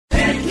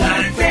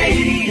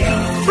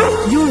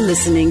You're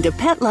listening to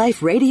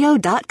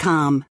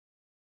PetLifeRadio.com.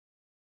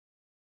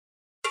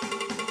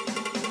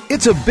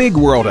 It's a big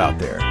world out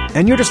there,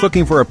 and you're just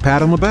looking for a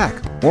pat on the back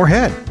or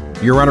head.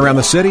 You run around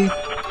the city,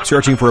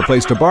 searching for a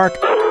place to bark,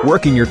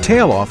 working your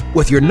tail off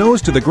with your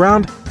nose to the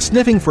ground,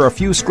 sniffing for a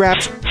few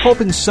scraps,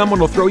 hoping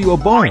someone will throw you a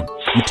bone.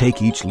 You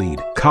take each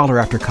lead, collar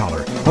after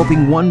collar,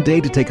 hoping one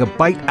day to take a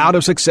bite out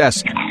of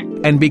success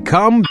and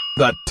become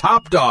the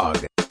top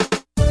dog.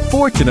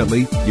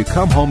 Fortunately, you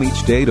come home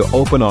each day to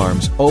open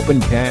arms,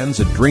 open cans,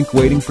 a drink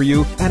waiting for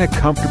you, and a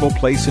comfortable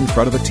place in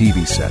front of a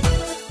TV set.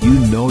 You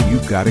know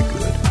you've got it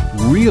good,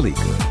 really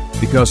good,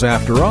 because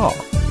after all,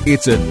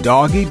 it's a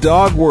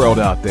doggy-dog world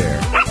out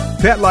there.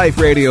 Pet Life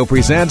Radio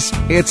presents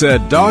It's a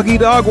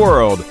Doggy-Dog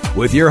World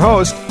with your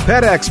host,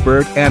 pet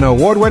expert, and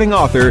award-winning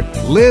author,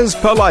 Liz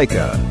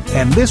Palaika,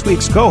 and this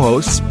week's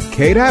co-hosts,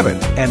 Kate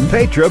Abbott and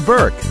Petra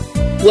Burke.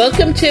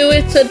 Welcome to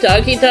It's a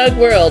Doggy-Dog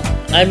World.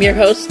 I'm your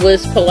host,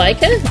 Liz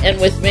Palaika,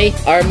 and with me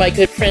are my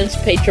good friends,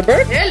 Petra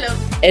Burke. Hello.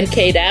 And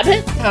Kate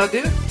Abbott. How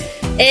do?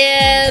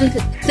 And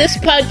this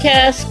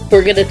podcast,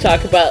 we're going to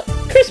talk about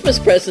Christmas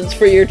presents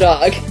for your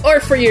dog,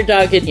 or for your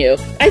dog and you.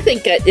 I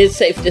think it's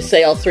safe to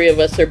say all three of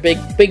us are big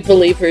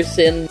believers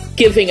in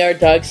giving our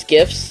dogs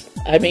gifts.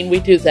 I mean, we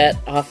do that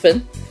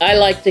often. I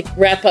like to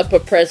wrap up a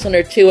present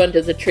or two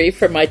under the tree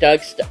for my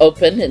dogs to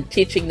open, and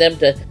teaching them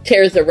to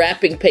tear the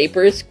wrapping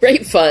paper is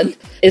great fun,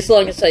 as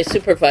long as I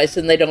supervise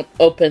and they don't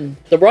open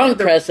the wrong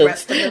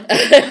presents.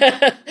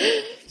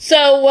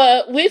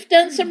 So we've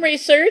done some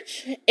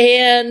research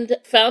and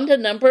found a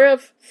number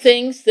of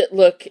things that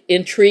look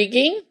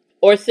intriguing,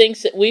 or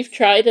things that we've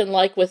tried and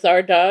like with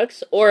our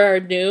dogs, or are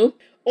new,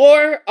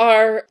 or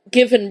are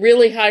given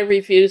really high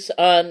reviews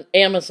on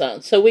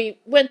Amazon. So we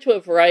went to a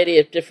variety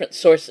of different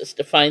sources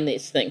to find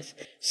these things.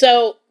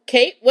 So,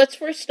 Kate, what's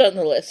first on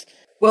the list?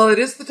 Well, it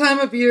is the time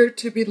of year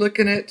to be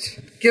looking at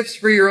gifts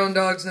for your own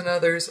dogs and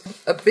others.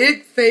 A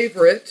big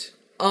favorite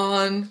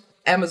on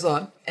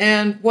Amazon,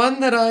 and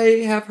one that I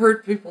have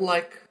heard people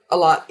like a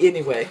lot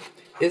anyway,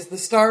 is the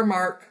Star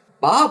Mark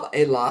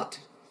Bob-A-Lot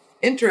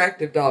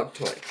interactive dog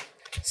toy.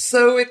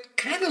 So it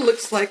kind of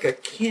looks like a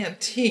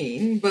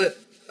canteen, but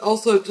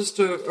also just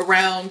a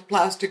round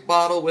plastic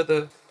bottle with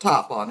a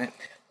top on it.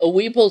 A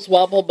Weebles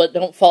wobble, but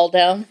don't fall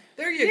down.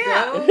 There you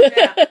go.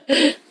 Yeah.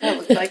 That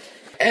looks like.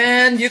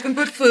 And you can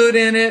put food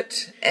in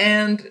it.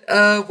 And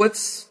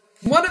what's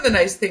one of the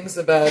nice things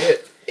about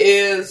it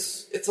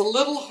is it's a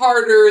little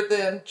harder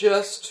than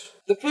just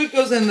the food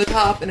goes in the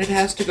top, and it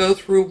has to go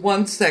through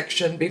one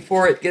section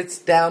before it gets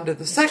down to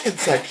the second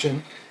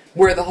section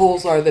where the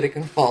holes are that it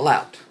can fall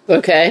out.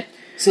 Okay.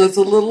 So it's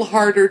a little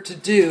harder to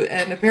do,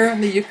 and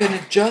apparently you can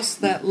adjust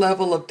that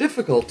level of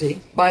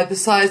difficulty by the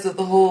size of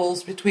the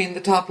holes between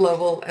the top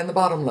level and the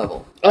bottom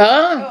level.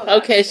 Oh,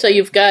 okay, so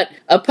you've got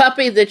a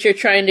puppy that you're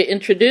trying to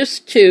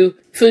introduce to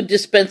food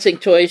dispensing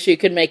toys, you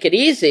can make it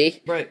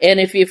easy. Right. And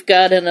if you've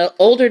got an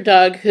older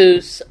dog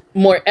who's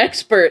more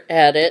expert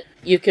at it,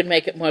 you can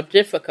make it more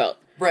difficult.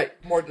 Right,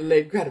 more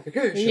delayed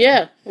gratification.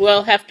 Yeah,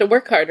 well, have to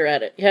work harder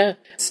at it, yeah.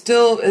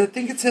 Still, I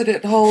think it said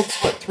it holds,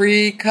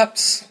 3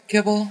 cups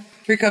kibble?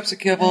 3 cups of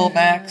kibble,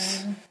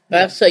 max.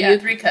 So Yeah, you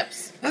 3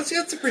 cups. That's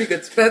a pretty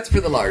good, that's for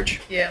the large.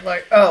 Yeah,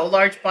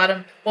 large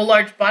bottom. Well,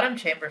 large bottom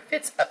chamber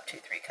fits up to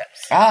 3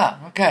 cups.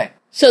 Ah, okay.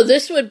 So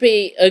this would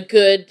be a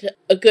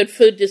good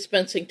food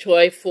dispensing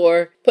toy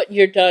for putting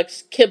your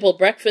dog's kibble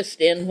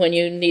breakfast in when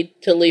you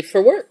need to leave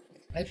for work.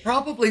 I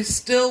probably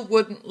still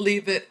wouldn't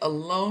leave it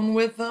alone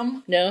with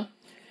them. No?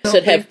 I Does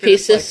don't it have think that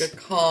it's pieces? like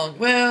a Kong.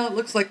 Well, it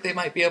looks like they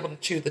might be able to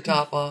chew the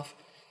top off.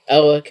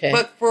 Oh, okay.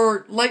 But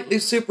for lightly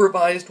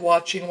supervised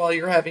watching while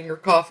you're having your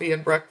coffee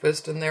and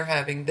breakfast and they're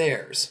having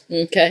theirs,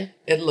 Okay.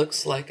 it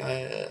looks like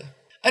I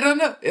don't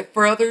know. If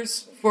for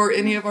others, for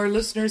any of our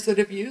listeners that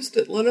have used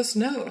it, let us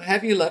know.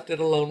 Have you left it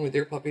alone with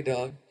your puppy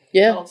dog?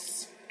 Yeah. Well,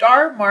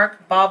 Star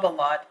Mark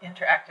Bob-A-Lot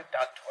interactive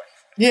dog toy.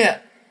 Yeah.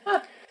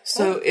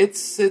 So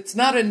it's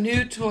not a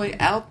new toy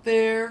out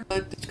there,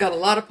 but it's got a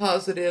lot of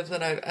positives,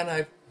 and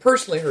I've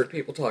personally heard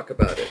people talk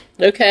about it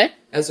Okay.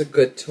 as a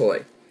good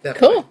toy.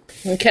 Definitely.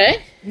 Cool.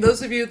 Okay.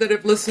 Those of you that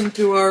have listened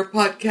to our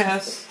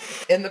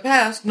podcasts in the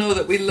past know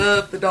that we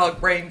love the dog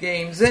brain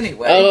games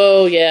anyway.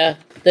 Oh, yeah.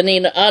 The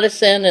Nina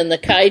Ottesen and the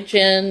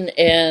Kaijin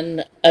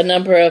and a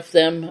number of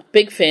them,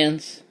 big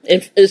fans.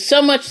 It's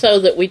so much so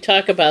that we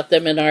talk about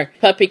them in our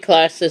puppy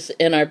classes,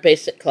 in our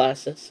basic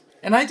classes.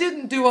 And I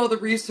didn't do all the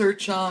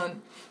research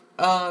on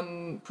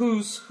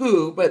who's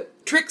who,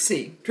 but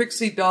Trixie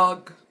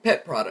Dog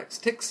Pet Products.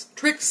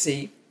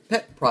 Trixie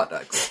Pet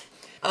Products.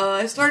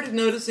 I started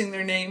noticing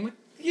their name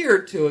a year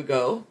or two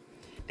ago,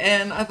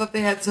 and I thought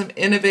they had some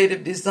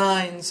innovative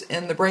designs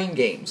in the brain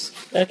games.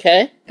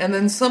 Okay. And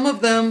then some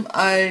of them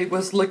I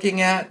was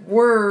looking at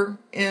were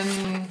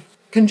in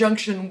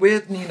conjunction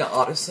with Nina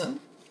Ottesen.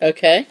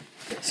 Okay.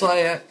 So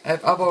I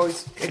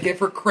give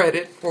her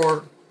credit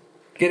for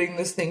getting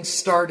this thing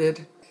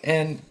started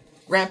and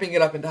ramping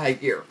it up into high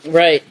gear.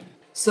 Right.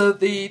 So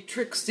the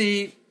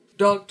Trixie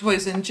dog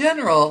toys in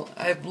general,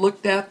 I've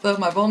looked at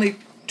them. I've only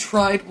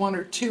tried 1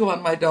 or 2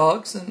 on my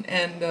dogs, and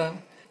I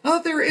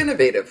thought they were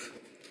innovative.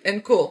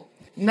 and cool.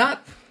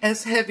 Not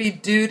as heavy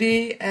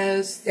duty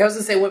as... I was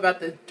going to say, what about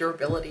the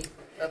durability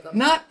of them?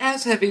 Not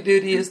as heavy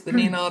duty as the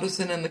Nina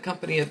Ottosson and the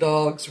Company of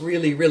Dogs,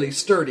 really, really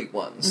sturdy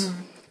ones.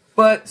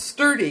 But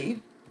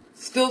sturdy,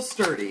 still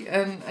sturdy.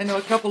 And I know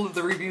a couple of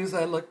the reviews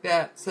I looked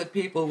at said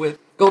people with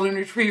Golden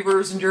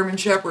Retrievers and German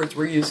Shepherds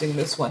were using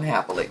this one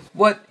happily.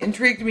 What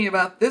intrigued me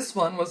about this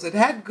one was it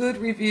had good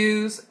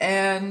reviews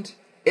and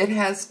it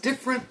has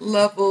different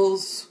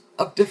levels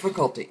of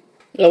difficulty.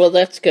 Oh, well,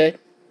 that's good.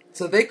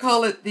 So they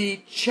call it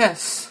the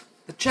chess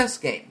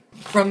game.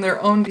 From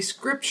their own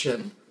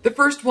description, the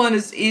first one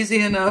is easy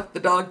enough. The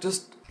dog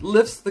just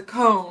lifts the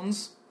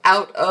cones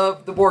out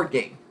of the board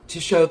game to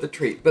show the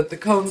treat. But the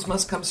cones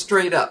must come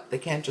straight up. They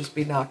can't just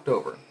be knocked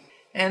over.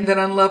 And then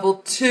on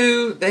level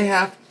 2,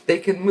 they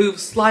can move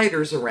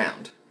sliders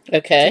around.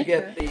 Okay. To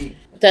get the...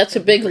 That's a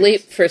big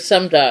leap for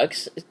some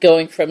dogs,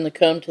 going from the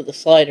cone to the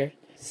slider.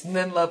 And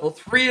then level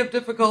 3 of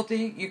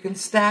difficulty, you can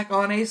stack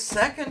on a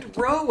second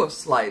row of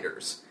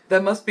sliders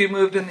that must be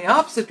moved in the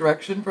opposite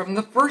direction from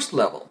the first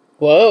level.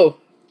 Whoa.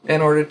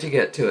 In order to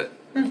get to it.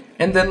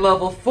 And then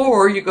level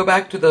 4, you go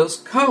back to those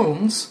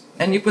cones,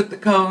 and you put the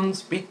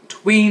cones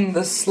between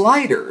the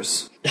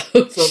sliders.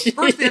 So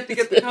first they have to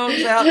get the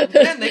cones out, and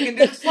then they can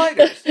do the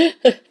sliders.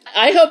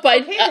 I hope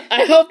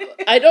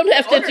I don't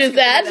have to do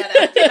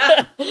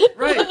that.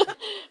 Right.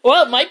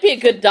 Well, it might be a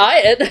good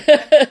diet.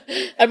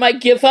 I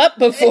might give up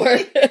before.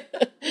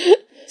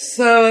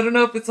 So I don't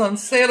know if it's on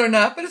sale or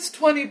not, but it's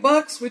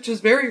 $20, which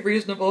is very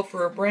reasonable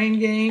for a brain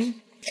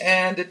game.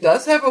 And it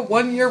does have a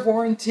 1-year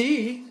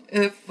warranty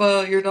if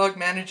your dog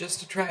manages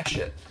to trash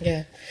it.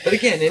 Yeah. But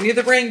again, any of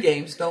the brain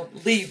games,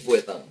 don't leave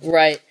with them.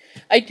 Right.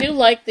 I do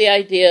like the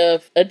idea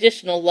of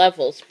additional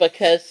levels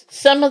because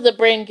some of the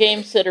brain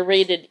games that are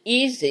rated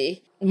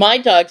easy, my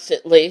dogs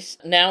at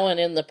least, now and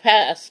in the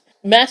past,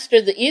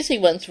 master the easy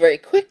ones very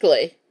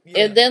quickly.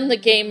 Yeah. And then the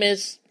game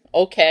is,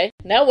 okay,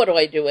 now what do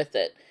I do with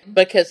it?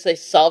 Because they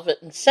solve it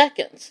in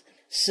seconds.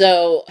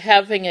 So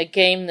having a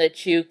game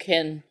that you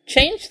can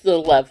change the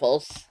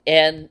levels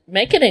and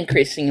make it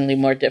increasingly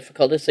more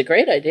difficult is a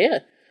great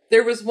idea.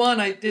 There was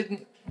one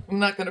I'm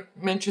not going to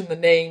mention the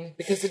name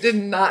because it did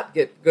not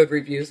get good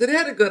reviews. It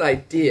had a good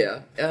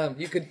idea.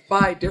 You could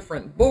buy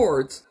different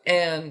boards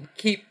and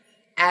keep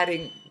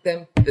adding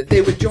them.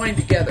 They would join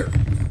together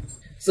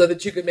so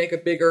that you could make a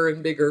bigger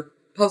and bigger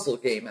puzzle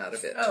game out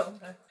of it. Oh,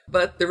 okay.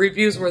 But the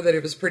reviews were that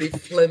it was pretty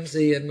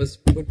flimsy and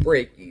would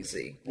break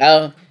easy.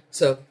 Oh.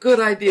 So, good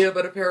idea,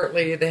 but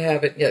apparently they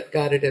haven't yet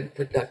got it in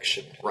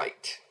production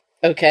right.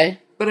 Okay.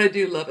 But I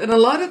do love it. And a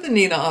lot of the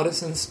Nina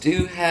Ottossons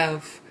do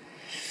have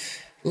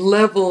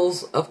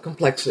levels of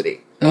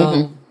complexity.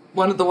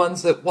 One of the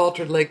ones that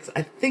Walter likes,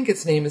 I think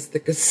its name is the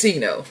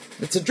Casino.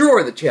 It's a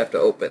drawer that you have to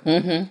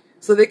open.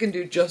 So they can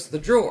do just the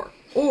drawer.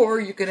 Or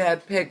you can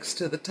add pegs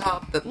to the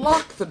top that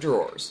lock the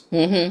drawers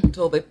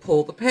until they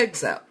pull the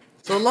pegs out.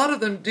 So a lot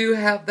of them do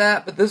have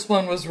that, but this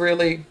one was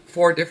really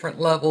 4 different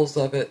levels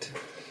of it.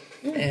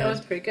 That was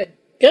pretty good.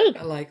 Good.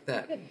 I like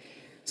that.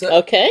 So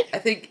Okay. I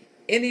think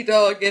any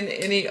dog and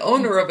any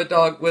owner of a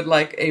dog would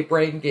like a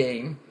brain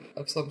game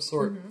of some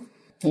sort.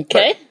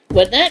 Okay.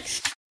 What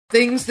next?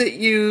 Things that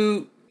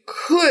you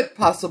could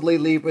possibly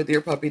leave with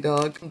your puppy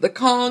dog. The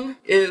Kong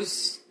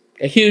is...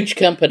 A huge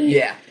company.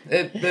 Yeah.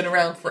 It's been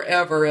around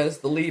forever as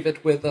the leave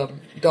it with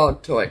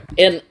dog toy.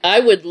 And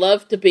I would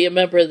love to be a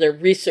member of their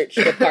research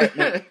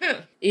department.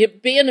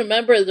 Being a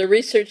member of the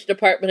research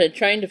department and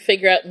trying to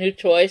figure out new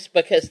toys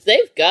because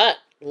they've got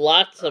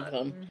lots of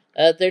them.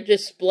 Their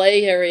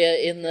display area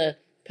in the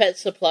pet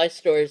supply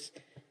stores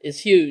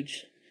is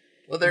huge.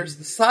 Well, there's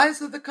the size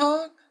of the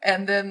Kong,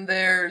 and then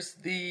there's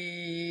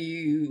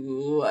the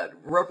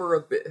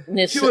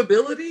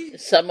chewability.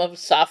 Some of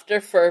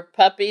softer for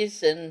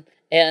puppies and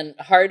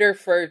harder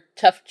for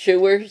tough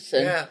chewers.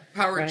 And,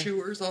 power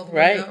chewers all the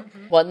way up.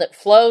 One that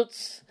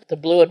floats. The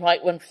blue and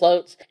white one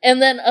floats.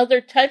 And then other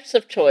types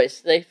of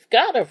toys. They've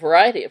got a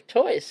variety of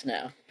toys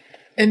now.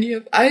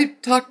 And I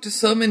talked to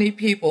so many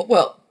people.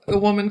 Well, a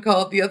woman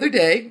called the other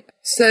day,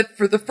 said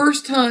for the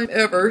first time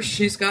ever,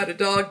 she's got a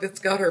dog that's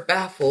got her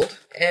baffled.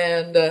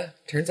 And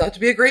turns out to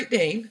be a Great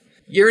Dane.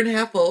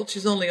 1.5 old.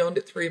 She's only owned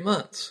it 3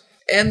 months.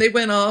 And they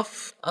went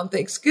off on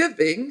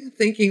Thanksgiving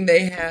thinking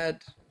they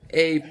had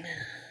a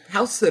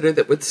house sitter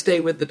that would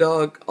stay with the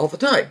dog all the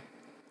time.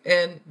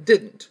 And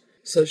didn't.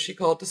 So she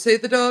called to say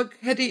the dog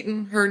had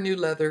eaten her new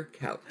leather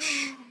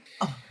couch.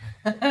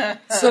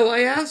 So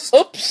I asked,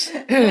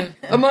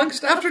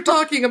 after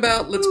talking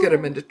about let's get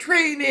him into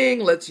training,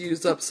 let's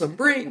use up some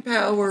brain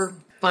power,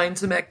 find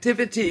some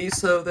activity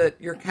so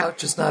that your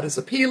couch is not as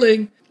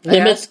appealing.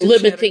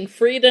 Limiting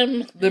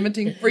freedom.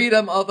 Limiting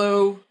freedom,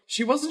 although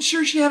she wasn't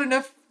sure she had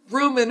enough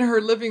room in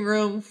her living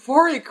room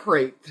for a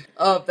crate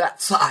of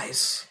that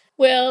size.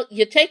 Well,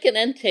 you take an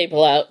end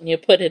table out and you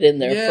put it in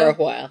there for a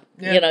while.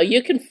 Yeah.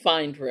 You can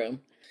find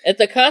room. At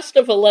the cost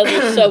of a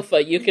leather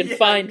sofa, you can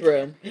find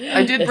room.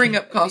 I did bring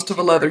up cost of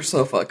a leather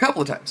sofa a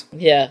couple of times.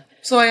 Yeah.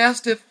 So I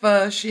asked if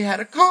she had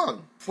a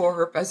Kong for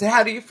her. I said,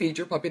 how do you feed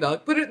your puppy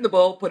dog? Put it in the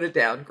bowl, put it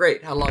down.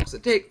 Great. How long does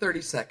it take?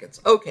 30 seconds.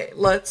 Okay,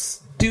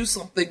 let's do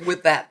something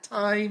with that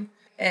time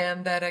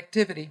and that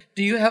activity.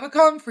 Do you have a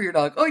Kong for your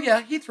dog? Oh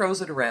yeah, he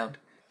throws it around.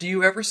 Do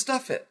you ever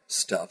stuff it?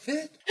 Stuff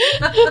it?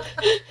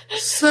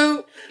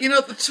 So,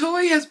 the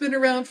toy has been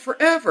around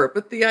forever,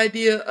 but the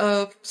idea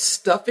of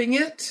stuffing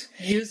it,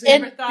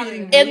 using it,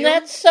 feeding And meals,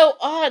 that's so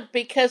odd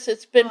because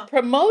it's been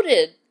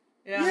promoted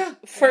yeah.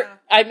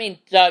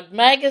 dog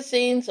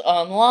magazines,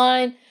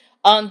 online,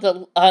 on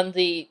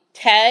the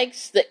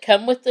tags that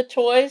come with the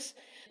toys,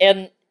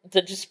 and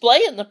the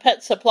display in the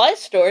pet supply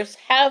stores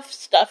have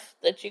stuff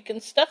that you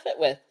can stuff it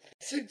with.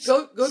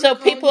 So, go So to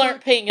people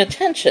aren't paying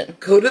attention.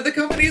 Go to the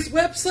company's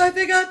website.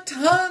 They got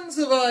tons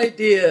of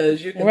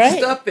ideas. You can Right.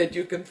 stuff it.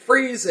 You can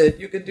freeze it.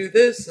 You can do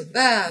this and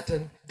that.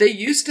 And they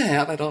used to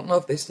have, I don't know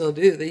if they still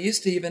do, they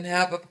used to even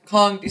have a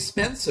Kong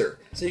dispenser.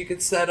 So you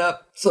could set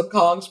up some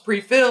Kongs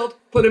pre-filled,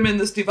 put them in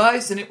this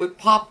device, and it would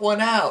pop one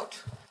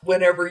out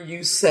whenever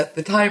you set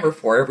the timer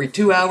for. Every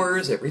 2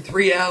 hours, every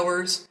 3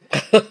 hours,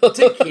 to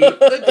keep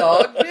the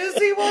dog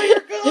busy while you're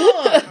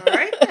gone. All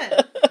right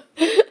then.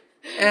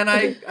 And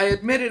I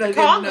admitted I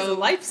didn't Kong know. is a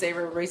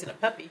lifesaver raising a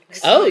puppy.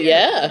 Oh,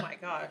 yeah. Oh my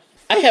gosh.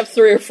 I have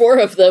 3 or 4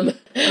 of them.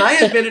 And I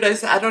admitted, I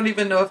said, I don't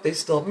even know if they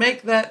still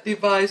make that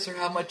device or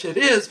how much it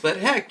is, but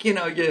heck,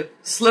 you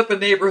slip a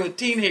neighborhood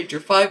teenager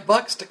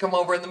 $5 to come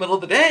over in the middle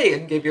of the day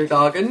and give your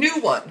dog a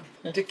new one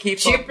to keep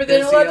Cheaper them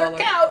than a busy leather all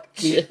couch.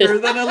 Cheaper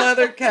than a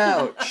leather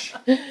couch.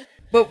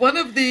 But one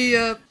of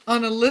the,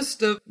 on a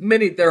list of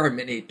there are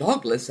many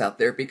dog lists out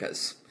there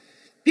because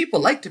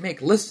people like to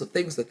make lists of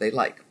things that they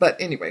like. But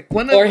anyway,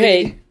 Or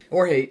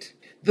hate.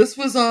 This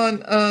was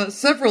on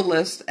several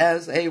lists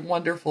as a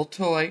wonderful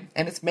toy,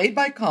 and it's made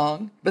by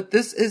Kong, but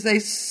this is a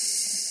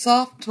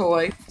soft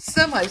toy,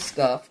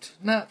 semi-stuffed,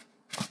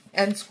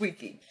 and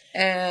squeaky.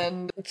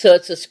 And So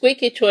it's a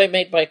squeaky toy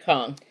made by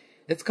Kong.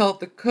 it's called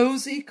the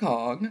Cozy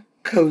Kong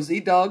Cozy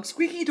Dog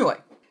Squeaky Toy.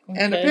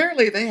 And Okay.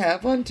 apparently they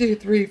have 1, 2,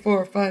 3,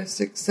 4, 5,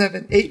 6,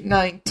 7, 8,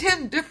 9,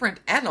 10 different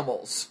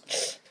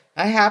animals.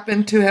 I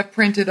happen to have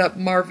printed up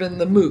Marvin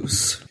the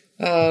Moose,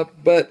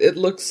 but it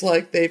looks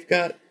like they've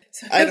got,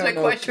 I don't My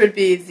know, question would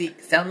be, does he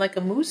sound like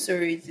a moose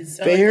or is he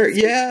sound bear, like a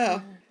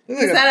yeah.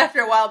 Because that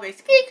after a while be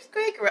squeak,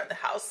 squeak around the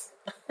house.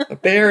 A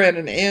bear and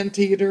an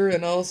anteater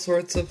and all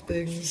sorts of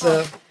things.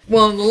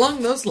 Well, and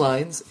along those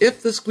lines,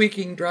 if the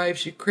squeaking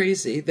drives you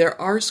crazy, there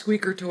are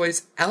squeaker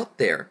toys out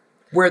there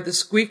where the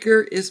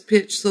squeaker is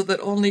pitched so that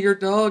only your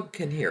dog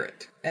can hear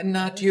it and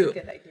not you.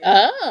 Good idea.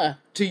 Ah.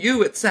 To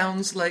you, it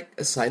sounds like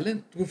a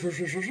silent,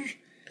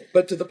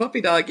 but to the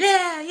puppy dog,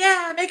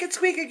 yeah, make it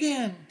squeak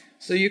again.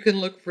 So you can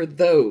look for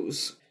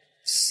those.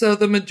 So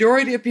the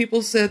majority of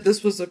people said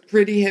this was a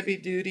pretty heavy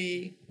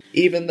duty,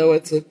 even though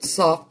it's a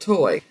soft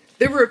toy.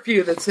 There were a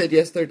few that said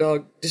yes, their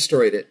dog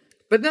destroyed it,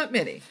 but not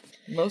many.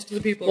 Most of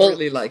the people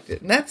really liked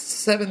it. And that's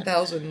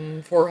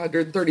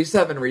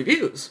 7,437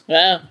 reviews.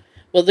 Wow.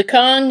 Well, the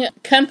Kong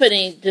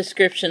company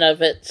description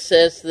of it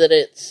says that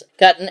it's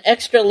got an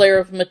extra layer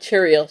of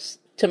materials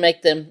to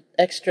make them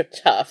extra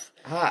tough.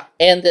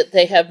 And that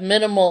they have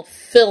minimal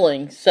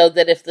filling so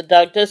that if the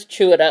dog does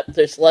chew it up,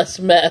 there's less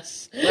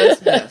mess.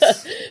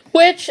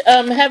 Which,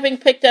 having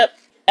picked up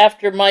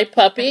after my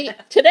puppy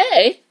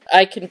today,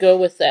 I can go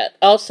with that.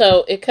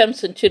 Also, it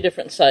comes in 2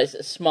 different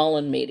sizes, small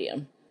and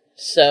medium.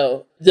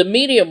 So the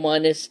medium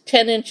one is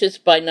 10 inches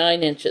by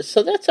 9 inches.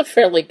 So that's a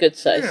fairly good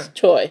sized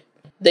toy.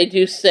 They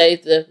do say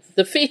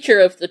the feature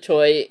of the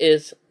toy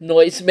is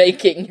noise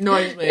making.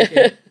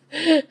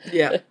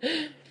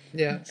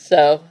 Yeah.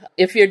 So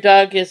if your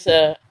dog is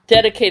a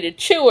dedicated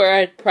chewer,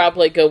 I'd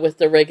probably go with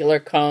the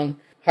regular Kong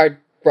hard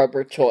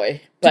rubber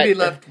toy. To be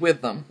left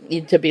with them.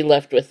 To be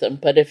left with them.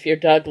 But if your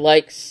dog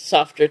likes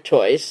softer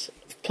toys,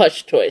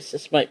 plush toys,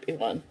 this might be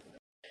one.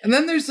 And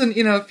then there's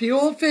a few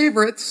old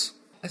favorites.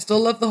 I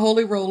still love the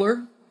Holy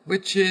Roller,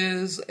 which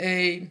is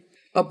a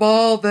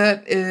ball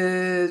that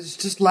is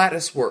just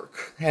lattice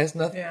work. Has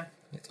nothing. Yeah.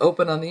 It's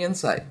open on the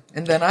inside.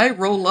 And then I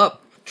roll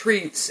up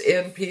treats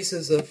in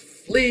pieces of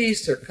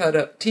fleece or cut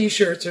up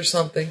t-shirts or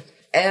something.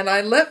 And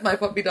I let my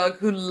puppy dog,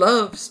 who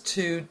loves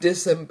to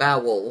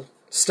disembowel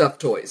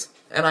stuffed toys.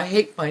 And I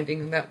hate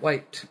finding that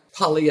white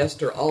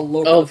polyester all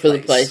over the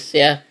place.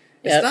 Yeah.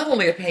 It's not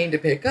only a pain to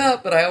pick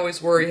up, but I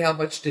always worry how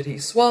much did he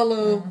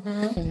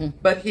swallow.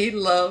 But he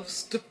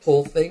loves to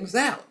pull things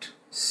out.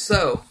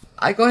 So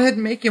I go ahead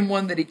and make him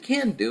one that he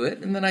can do it,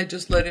 and then I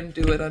just let him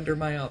do it under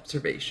my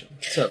observation.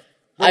 So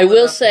I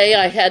will say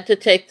I had to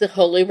take the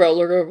Holy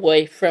Roller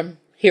away from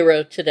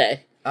Hero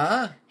today.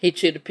 He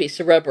chewed a piece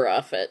of rubber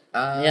off it.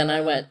 And I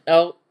went,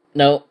 oh,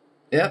 no.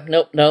 Yep.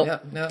 Nope.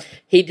 Yep.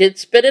 He did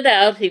spit it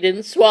out. He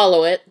didn't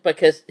swallow it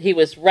because he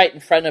was right in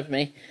front of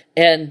me.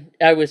 And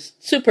I was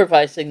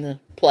supervising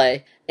the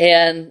play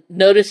and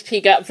noticed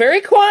he got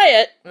very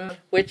quiet,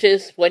 which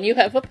is when you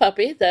have a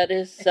puppy, that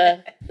is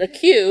the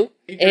cue.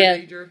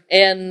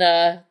 And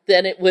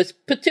then it was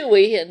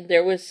patooey, and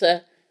there was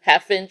a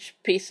 1/2-inch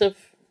piece of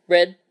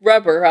red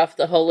rubber off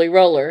the Holy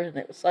Roller. And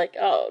it was like,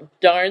 oh,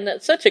 darn,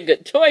 that's such a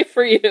good toy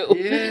for you.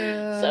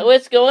 Yeah. So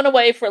it's going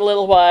away for a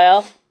little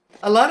while.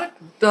 A lot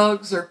of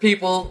dogs or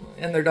people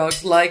and their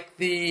dogs like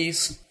the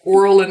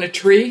squirrel in a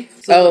tree.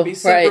 So there'll be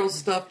several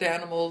stuffed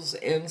animals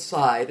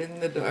inside,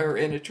 or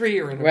in a tree,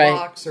 or in a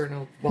box, or in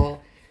a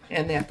ball,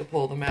 and they have to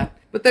pull them out.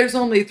 But there's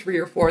only 3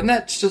 or 4, and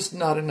that's just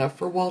not enough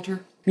for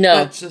Walter. No.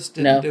 That just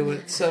didn't do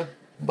it. So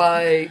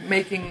by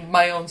making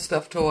my own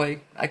stuffed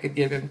toy, I could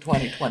give him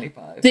 20,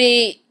 25.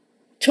 The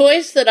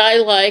toys that I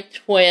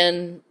liked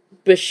when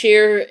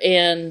Bashir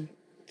and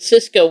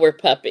Cisco were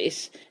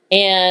puppies,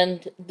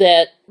 and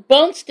that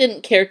Bones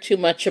didn't care too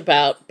much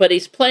about, but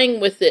he's playing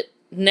with it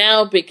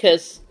now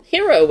because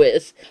Hero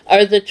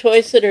are the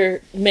toys that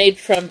are made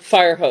from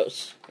fire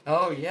hose.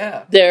 Oh,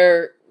 yeah.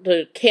 They're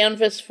the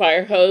canvas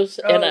fire hose,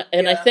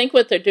 and I think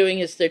what they're doing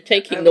is they're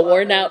taking the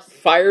worn-out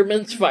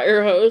fireman's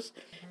fire hose,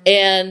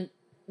 and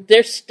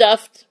they're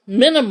stuffed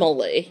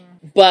minimally,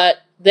 but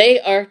they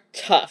are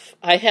tough.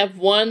 I have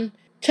one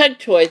tug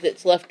toy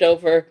that's left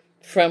over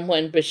from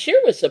when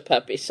Bashir was a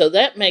puppy, so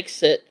that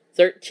makes it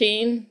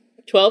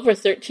 12 or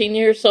 13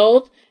 years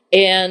old,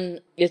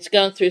 and it's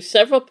gone through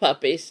several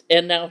puppies,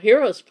 and now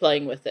Hero's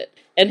playing with it,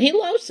 and he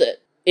loves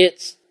it.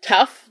 It's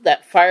tough,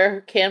 that fire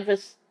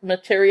canvas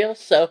material,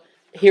 so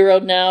Hero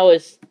now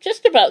is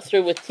just about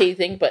through with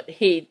teething, but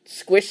he'd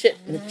squish it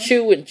and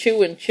chew and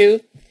chew and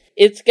chew.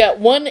 It's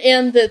got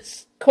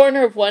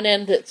corner of one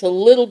end that's a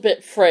little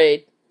bit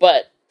frayed,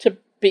 but to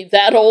be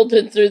that old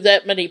and through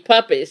that many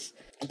puppies,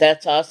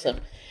 that's awesome.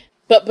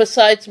 But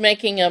besides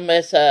making them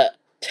as a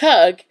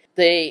tug,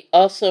 they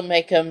also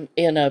make them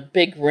in a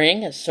big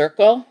ring, a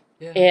circle,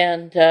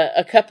 and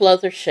a couple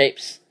other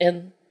shapes.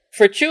 And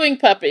for chewing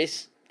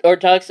puppies, or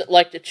dogs that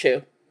like to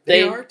chew,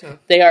 they are tough.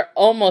 They are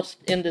almost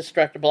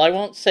indestructible. I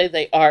won't say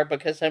they are,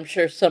 because I'm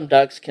sure some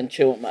dogs can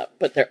chew them up,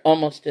 but they're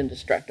almost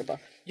indestructible.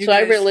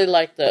 I really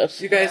like those.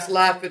 You guys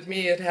laugh at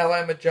me at how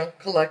I'm a junk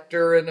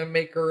collector and a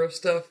maker of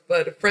stuff,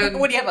 but a friend...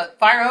 What do you have, a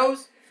fire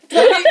hose?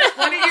 20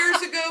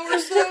 years ago or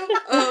so,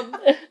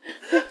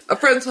 a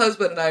friend's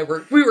husband and I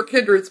we were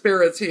kindred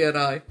spirits, he and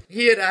I.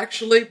 He had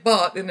actually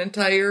bought an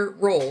entire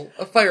roll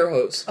of fire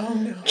hose. Oh,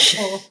 no.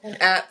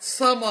 At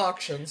some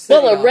auction.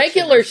 Well, a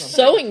regular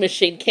sewing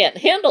machine can't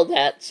handle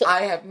that. So.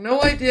 I have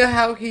no idea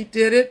how he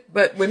did it,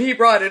 but when he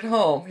brought it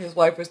home, his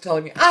wife was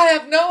telling me, I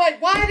have no idea,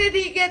 why did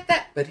he get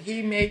that? But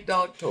he made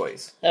dog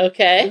toys.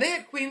 Okay. And they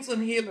had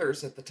Queensland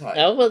Heelers at the time.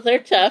 Oh, well, they're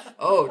tough.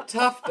 Oh,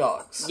 tough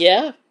dogs.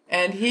 Yeah.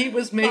 And he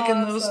was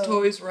making those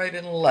toys right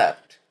and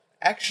left.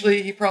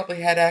 Actually, he probably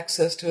had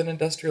access to an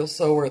industrial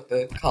sewer at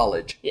the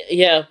college.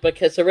 Yeah,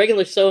 because a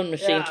regular sewing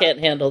machine can't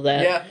handle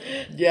that.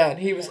 Yeah, and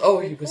he was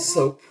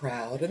so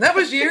proud. And that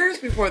was years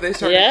before they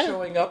started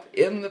showing up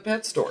in the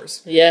pet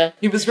stores. Yeah.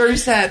 He was very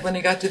sad when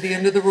he got to the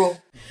end of the roll.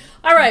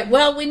 All right,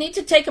 well, we need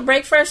to take a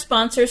break for our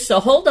sponsors,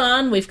 so hold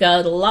on. We've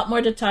got a lot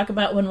more to talk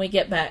about when we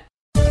get back.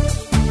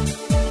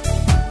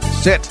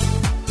 Sit.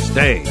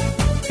 Stay.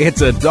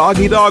 It's a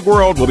dog-eat-dog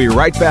world. We'll be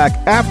right back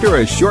after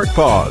a short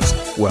pause.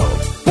 Well,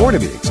 4 to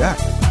be exact.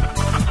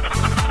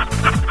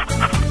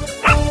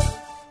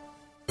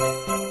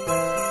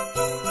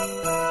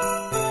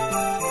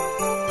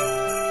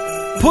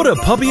 Put a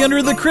puppy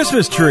under the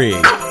Christmas tree.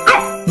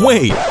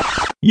 Wait.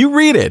 You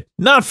read it,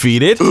 not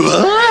feed it.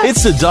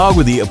 It's The Dog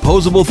with the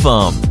Opposable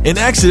Thumb, an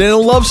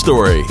accidental love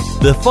story.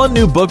 The fun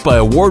new book by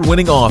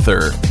award-winning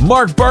author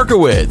Mark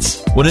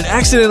Barkowitz. When an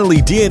accidentally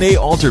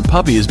DNA-altered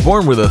puppy is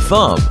born with a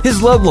thumb,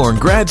 his lovelorn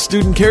grad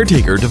student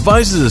caretaker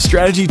devises a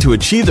strategy to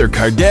achieve their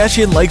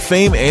Kardashian-like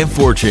fame and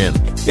fortune.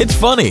 It's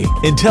funny,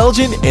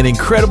 intelligent, and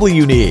incredibly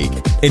unique.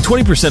 And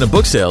 20% of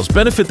book sales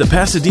benefit the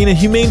Pasadena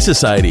Humane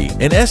Society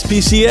and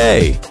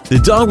SPCA. The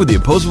Dog with the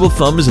Opposable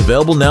Thumb is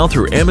available now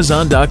through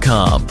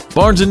Amazon.com,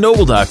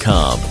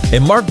 BarnesandNoble.com,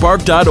 and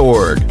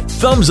MarkBark.org.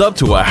 Thumbs up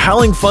to a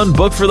howling fun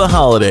book for the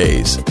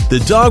holidays. The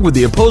Dog with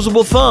the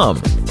Opposable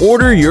Thumb.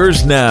 Order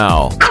yours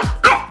now.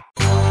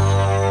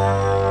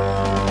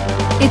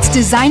 It's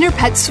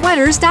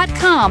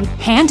DesignerPetSweaters.com.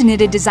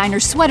 Hand-knitted designer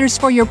sweaters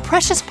for your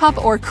precious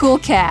pup or cool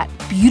cat.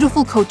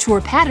 Beautiful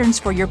couture patterns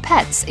for your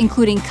pets,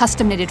 including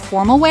custom-knitted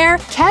formal wear,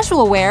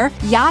 casual wear,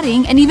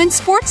 yachting, and even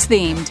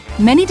sports-themed.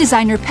 Many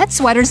designer pet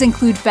sweaters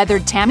include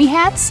feathered tammy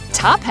hats,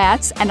 top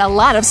hats, and a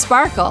lot of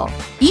sparkle.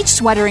 Each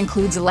sweater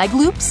includes leg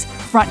loops,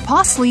 front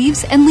paw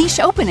sleeves, and leash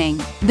opening.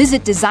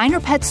 Visit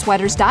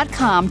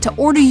DesignerPetSweaters.com to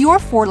order your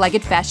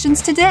four-legged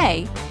fashions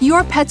today.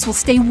 Your pets will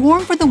stay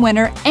warm for the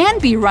winter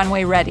and be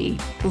runway ready.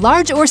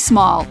 Large or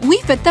small, we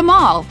fit them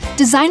all.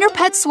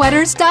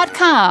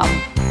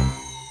 DesignerPetSweaters.com.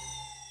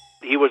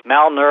 He was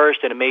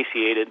malnourished and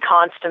emaciated.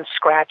 Constant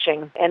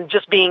scratching and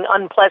just being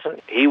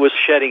unpleasant. He was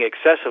shedding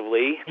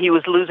excessively. He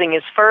was losing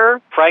his fur.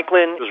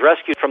 Franklin was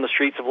rescued from the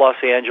streets of Los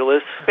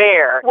Angeles.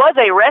 Bear was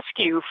a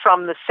rescue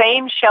from the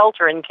same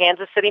shelter in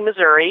Kansas City,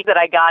 Missouri that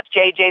I got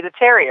JJ the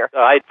Terrier.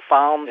 I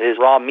found his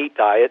raw meat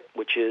diet,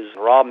 which is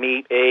raw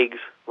meat, eggs,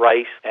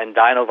 rice, and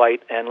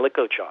Dinovite and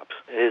Lico Chops.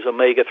 His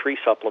omega-3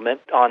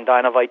 supplement on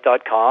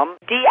Dinovite.com.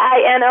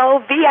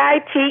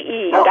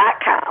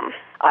 DINOVITE.com.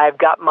 I've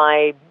got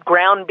my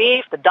ground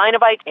beef, the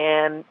Dinovite,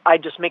 and I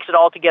just mix it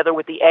all together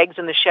with the eggs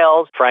and the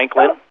shells.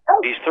 Franklin,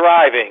 he's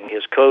thriving.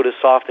 His coat is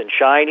soft and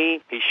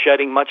shiny. He's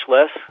shedding much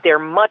less. They're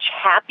much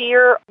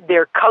happier.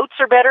 Their coats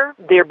are better.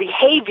 Their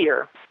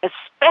behavior,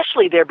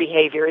 especially their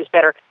behavior, is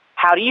better.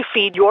 How do you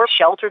feed your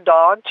shelter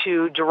dog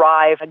to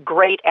derive a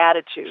great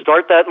attitude?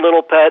 Start that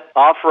little pet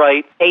off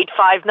right.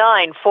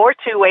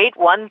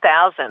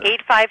 859-428-1000.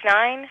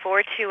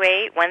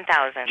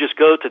 859-428-1000. Just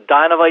go to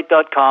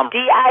Dinovite.com.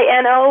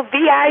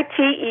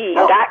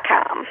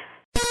 DINOVITE.com.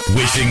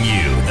 Wishing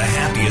you the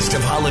happiest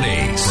of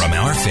holidays from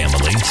our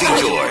family to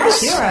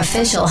yours. Your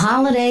official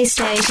holiday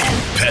station.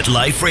 Pet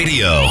Life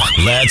Radio.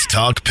 Let's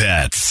talk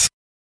pets.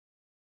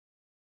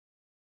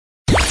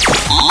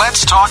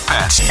 Let's talk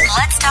pets.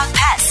 Let's talk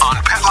pets On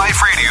Pet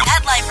Life Radio.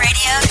 Pet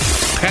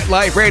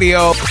Life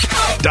Radio.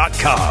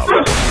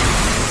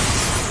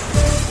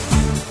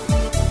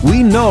 PetLifeRadio.com.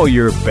 We know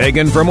you're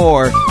begging for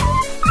more.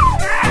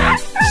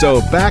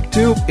 So back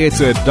to It's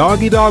a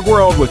Doggy Dog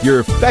World with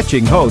your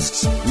fetching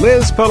hosts,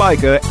 Liz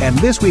Palika, and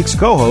this week's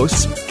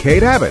co-hosts,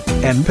 Kate Abbott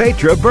and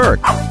Petra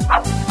Burke.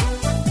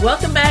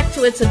 Welcome back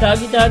to It's a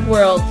Doggy Dog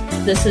World.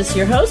 This is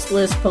your host,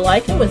 Liz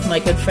Palika, with my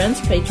good friends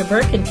Petra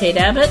Burke and Kate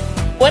Abbott.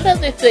 One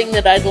other thing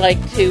that I'd like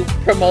to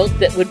promote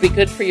that would be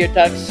good for your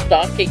dog's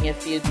stocking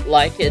if you'd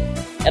like it,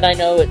 and I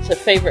know it's a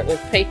favorite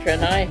with Petra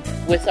and I,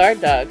 with our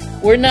dogs.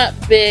 We're not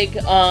big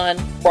on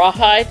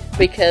rawhide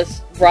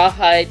because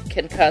rawhide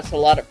can cause a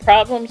lot of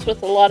problems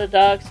with a lot of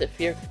dogs. If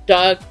your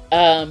dog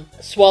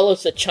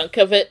swallows a chunk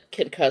of it, it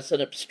can cause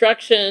an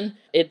obstruction.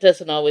 It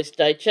doesn't always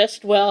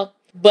digest well.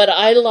 But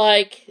I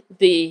like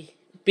the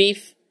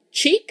beef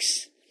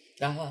cheeks.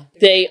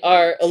 They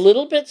are a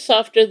little bit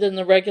softer than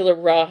the regular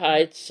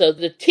rawhide, so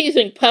the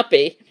teething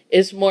puppy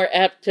is more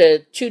apt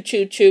to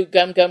chew,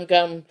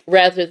 gum,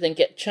 rather than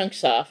get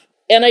chunks off.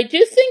 And I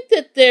do think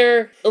that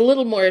they're a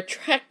little more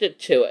attracted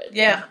to it.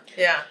 Yeah.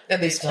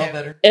 And they smell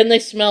better. And they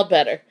smell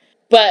better.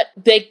 But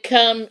they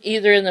come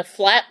either in the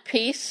flat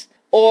piece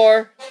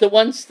or the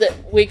ones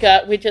that we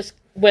just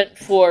went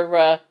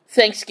for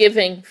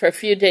Thanksgiving for a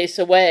few days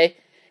away.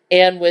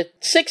 And with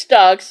 6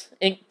 dogs,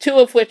 and 2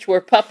 of which were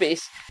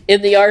puppies,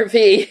 in the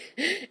RV,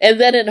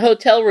 and then in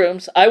hotel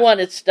rooms, I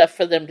wanted stuff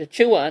for them to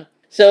chew on.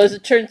 So as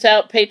it turns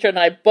out, Petra and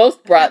I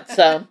both brought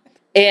some,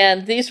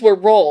 and these were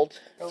rolled.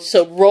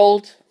 So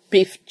rolled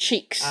beef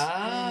cheeks.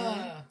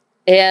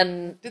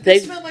 And Did they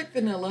smell like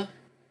vanilla?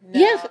 No,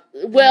 yes.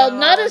 Well,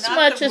 not as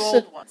much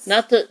as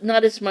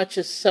not as much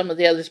as some of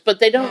the others, but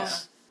they don't. Yeah.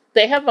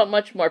 They have a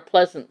much more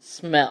pleasant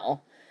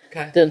smell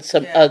than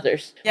some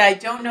others. Yeah, I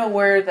don't know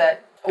where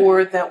that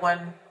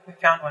one we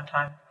found one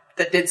time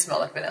that did smell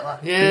like vanilla.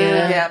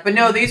 Yeah, but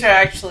no, these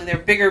are they're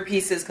bigger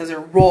pieces because they're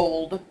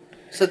rolled,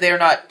 so they're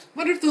not. I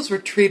wonder if those were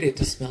treated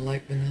to smell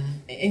like vanilla.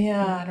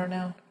 Yeah, I don't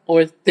know.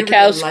 Or the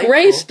cows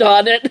grazed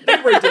on it. They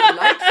were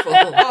delightful.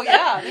 Oh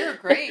yeah, they were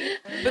great.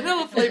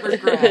 Vanilla flavored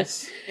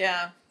grass.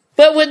 Yeah.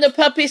 But when the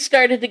puppies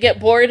started to get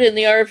bored in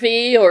the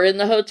RV or in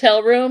the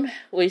hotel room,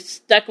 we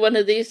stuck one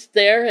of these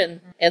there, and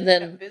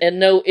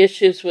no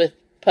issues with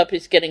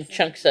puppies getting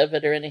chunks of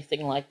it or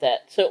anything like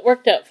that. So it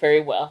worked out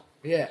very well.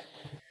 Yeah.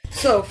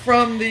 So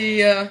from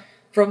the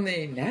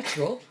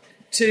natural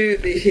to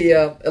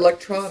the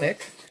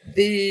electronic,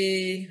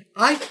 the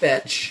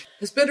iFetch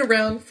has been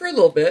around for a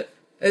little bit.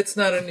 It's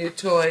not a new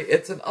toy.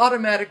 It's an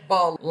automatic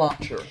ball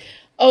launcher.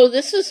 Oh,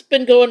 this has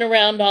been going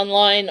around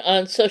online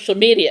on social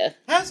media.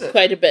 Has it?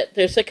 Quite a bit.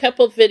 There's a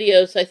couple of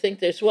videos. I think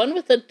there's one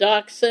with a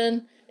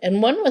dachshund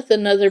and one with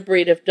another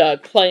breed of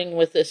dog playing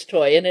with this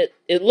toy. And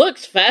it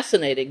looks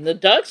fascinating. The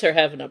dogs are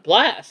having a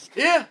blast.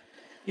 Yeah.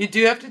 You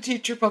do have to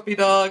teach your puppy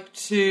dog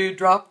to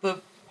drop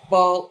the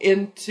ball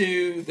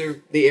into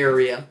the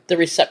area. The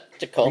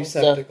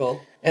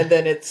receptacle. And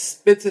then it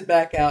spits it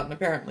back out, and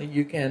apparently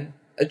you can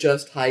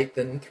adjust height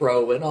and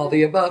throw and all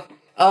the above.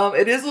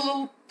 It is a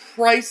little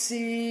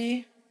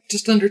pricey,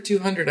 just under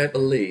 $200, I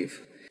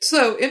believe.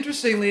 So,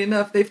 interestingly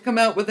enough, they've come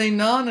out with a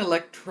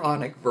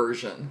non-electronic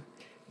version,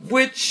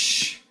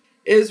 which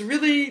is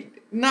really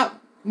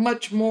not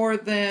much more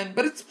than,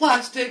 but it's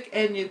plastic,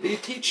 and you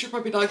teach your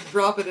puppy dog to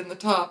drop it in the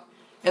top,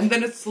 and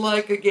then it's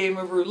like a game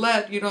of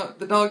roulette.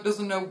 The dog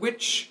doesn't know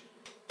which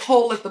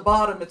hole at the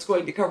bottom it's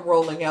going to come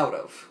rolling out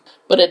of.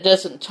 But it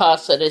doesn't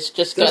toss it. It's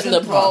just got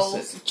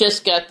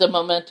the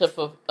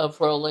momentum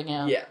of rolling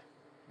out. Yeah,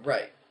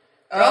 right.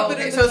 So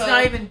it's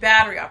not even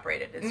battery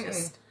operated. It's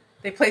just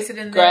they place it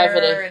in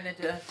gravity. There and it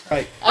just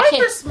right.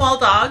 For small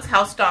dogs,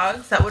 house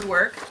dogs, that would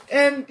work.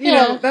 And you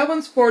know that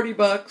one's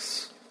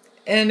 $40,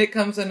 and it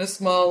comes in a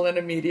small and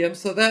a medium.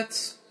 So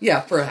that's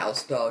for a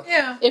house dog.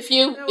 Yeah. If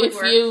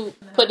you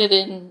put it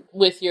in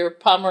with your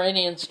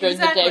Pomeranians during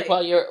the day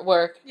while you're at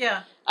work,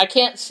 I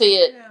can't see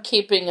it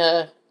keeping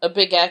a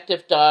big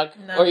active dog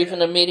or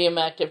even a medium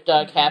active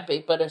dog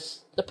happy. But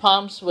the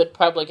Poms would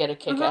probably get a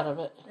kick out of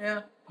it.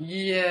 Yeah.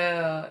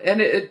 Yeah,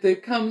 and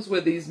it comes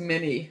with these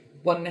mini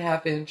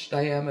 1.5 inch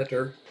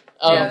diameter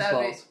Oh, Yeah,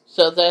 that'd be-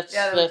 so that's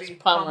Yeah, that would be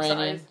palm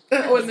Pomeranian.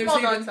 size. Oh, and there's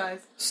Small dog even size.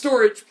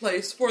 storage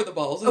place for the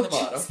balls in the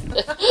bottom.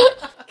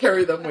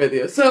 Carry them with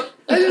you. So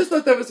I just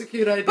thought that was a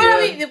cute idea. But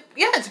I mean,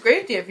 yeah, it's a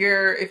great idea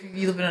if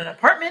you live in an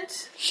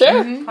apartment,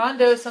 Sure.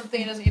 condo,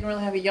 something that doesn't even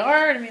really have a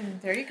yard. I mean,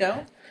 there you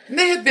go. And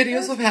they had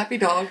videos of happy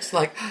dogs,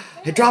 like,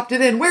 I dropped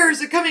it in, where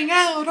is it coming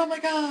out? Oh my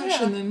gosh.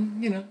 Yeah. And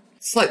then,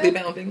 slightly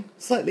bounding.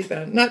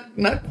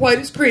 Not quite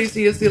as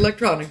crazy as the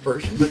electronic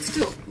version, but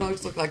still,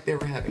 dogs looked like they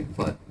were having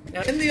fun.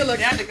 Now, in the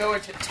Now to go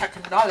into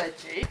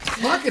technology.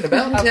 Talking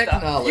about of the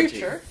technology.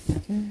 future.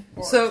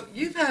 So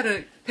you've had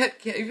a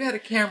you've had a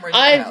camera in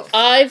your house.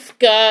 I've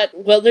got,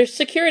 there's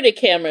security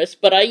cameras,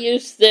 but I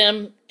use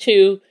them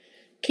to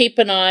keep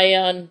an eye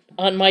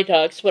on my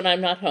dogs when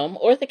I'm not home,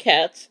 or the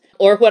cats.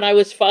 Or when I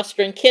was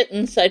fostering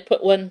kittens, I'd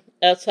put one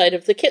outside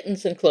of the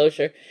kittens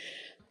enclosure.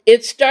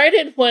 It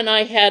started when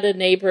I had a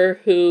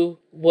neighbor who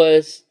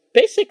was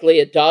basically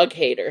a dog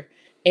hater,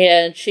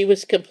 and she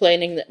was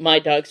complaining that my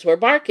dogs were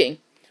barking,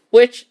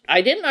 which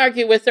I didn't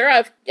argue with her.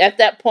 At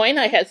that point,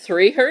 I had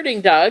 3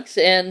 herding dogs,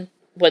 and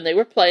when they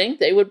were playing,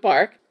 they would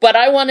bark. But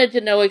I wanted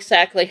to know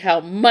exactly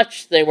how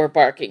much they were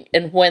barking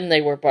and when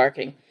they were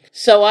barking.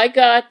 So I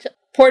got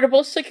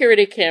portable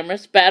security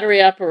cameras,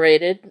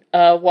 battery-operated,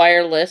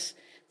 wireless,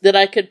 that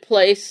I could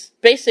place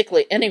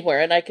basically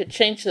anywhere, and I could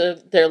change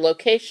their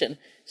location.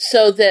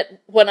 So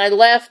that when I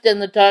left and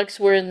the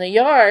dogs were in the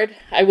yard,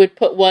 I would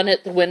put one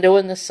at the window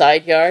in the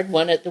side yard,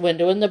 one at the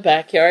window in the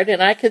backyard,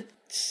 and I could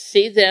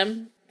see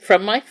them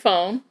from my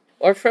phone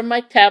or from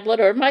my tablet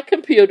or my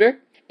computer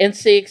and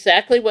see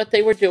exactly what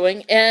they were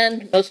doing,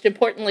 and most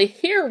importantly,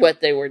 hear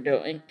what they were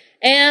doing.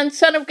 And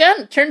son of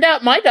gun, it turned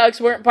out my dogs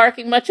weren't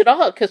barking much at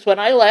all, because when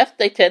I left,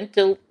 they tend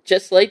to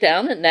just lay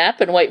down and nap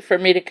and wait for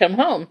me to come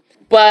home.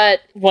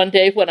 But one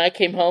day when I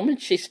came home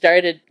and she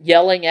started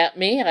yelling at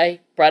me,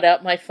 I brought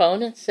out my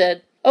phone and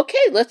said,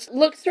 okay, let's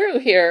look through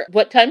here.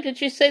 What time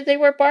did you say they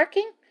were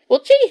barking?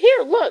 Well, gee,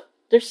 here, look,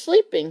 they're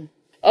sleeping.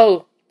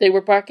 Oh, they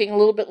were barking a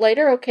little bit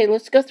later? Okay,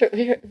 let's go through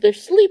here. They're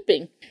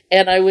sleeping.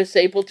 And I was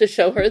able to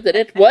show her that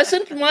it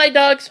wasn't my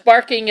dogs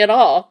barking at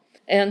all.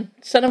 And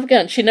son of a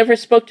gun, she never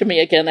spoke to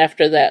me again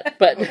after that.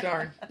 But Oh,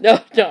 darn.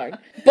 No, darn.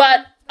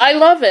 But I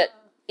love it.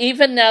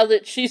 Even now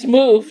that she's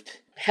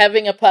moved,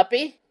 having a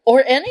puppy,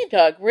 or any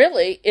dog,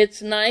 really,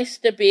 it's nice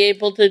to be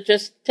able to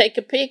just take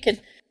a peek. And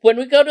when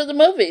we go to the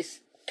movies,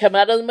 come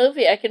out of the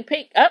movie, I can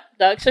peek.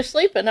 Dogs are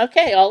sleeping.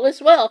 Okay, all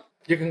is well.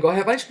 You can go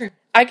have ice cream.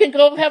 I can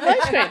go have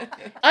ice cream.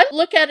 I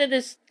look at it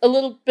as a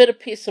little bit of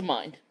peace of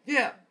mind.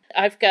 Yeah.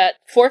 I've got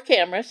 4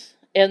 cameras,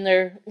 and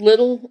they're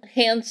little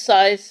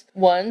hand-sized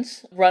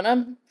ones. Run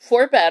on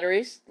 4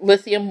 batteries,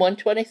 lithium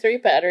 123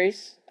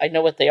 batteries. I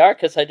know what they are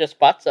because I just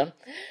bought some.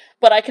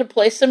 But I can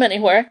place them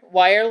anywhere.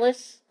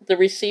 Wireless. The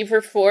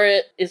receiver for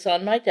it is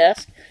on my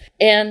desk,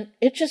 and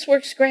it just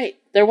works great.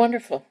 They're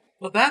wonderful.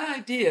 Well, that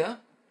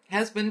idea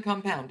has been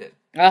compounded.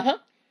 Uh-huh.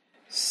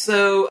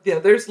 So,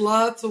 there's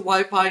lots of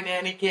Wi-Fi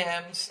nanny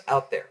cams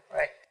out there.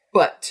 Right.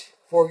 But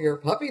for your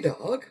puppy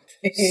dog,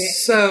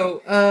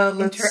 so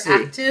let's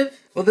Interactive. see.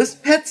 Well, this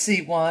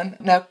Petsy one,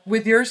 now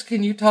with yours,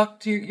 you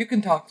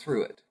can talk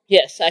through it.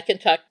 Yes, I can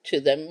talk to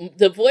them.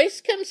 The voice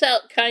comes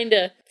out kind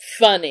of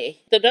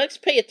funny. The dogs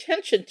pay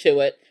attention to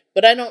it,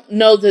 but I don't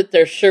know that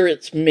they're sure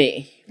it's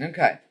me.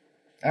 Okay.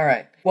 All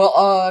right. Well,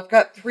 I've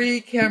got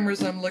 3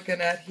 cameras I'm looking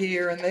at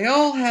here, and they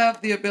all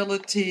have the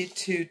ability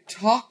to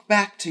talk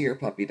back to your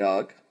puppy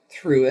dog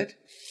through it,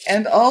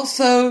 and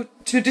also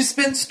to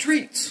dispense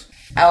treats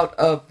out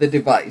of the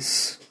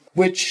device,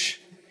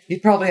 which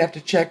you'd probably have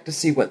to check to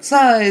see what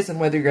size and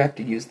whether you have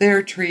to use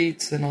their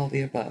treats and all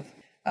the above.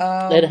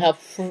 And how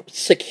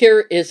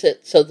secure is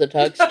it so the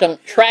dogs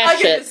don't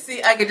trash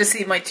it? I get to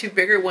see my 2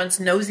 bigger ones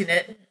nosing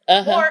it.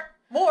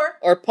 More.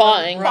 Or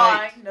pawing.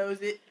 Pawing,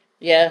 nose it.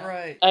 Yeah.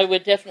 Right. I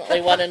would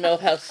definitely want to know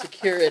how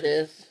secure it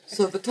is.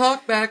 So the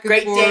talk back and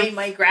Great forth. day,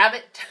 might grab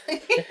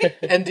it.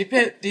 And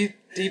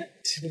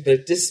the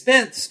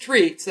dispense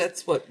treats,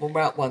 that's what,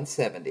 about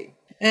 170.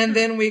 And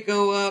then we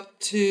go up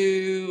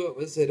to,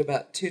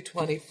 about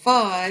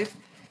 225.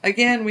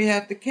 Again, we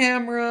have the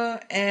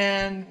camera,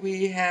 and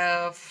we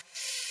have,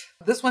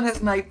 this one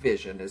has night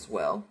vision as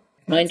well.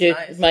 Mine do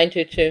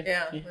too.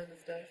 Yeah.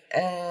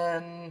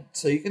 And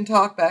so you can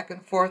talk back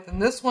and forth.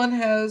 And this one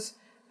has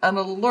an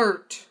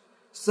alert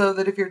so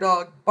that if your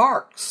dog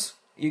barks,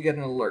 you get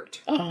an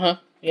alert. Uh-huh,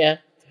 yeah.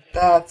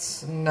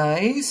 That's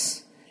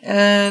nice.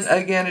 And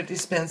again, it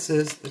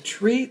dispenses the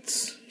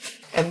treats.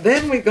 And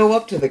then we go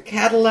up to the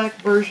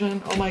Cadillac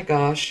version. Oh my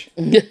gosh.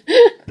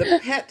 The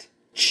Pet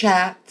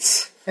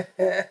Chats.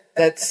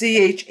 That's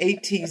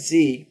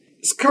CHATZ.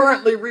 Is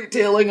currently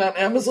retailing on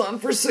Amazon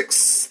for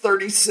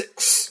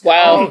 $6.36.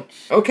 Wow.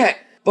 Okay.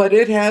 But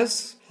it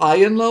has high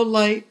and low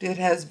light. It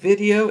has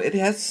video. It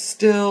has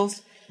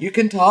stills. You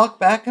can talk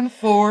back and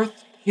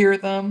forth, hear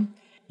them.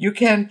 You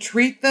can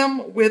treat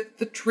them with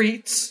the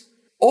treats,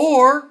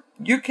 or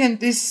you can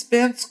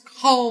dispense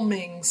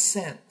calming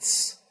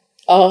scents.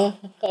 Oh,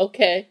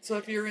 okay. So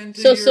if you're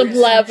into some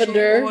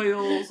lavender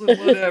oils and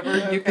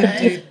whatever, you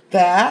can do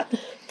that.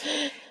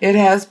 It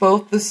has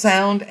both the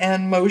sound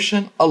and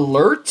motion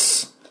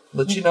alerts.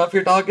 Let you know if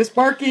your dog is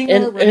barking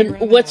or running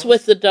around. And what's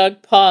with the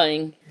dog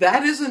pawing?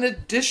 That is an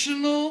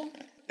additional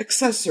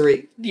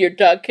accessory. Your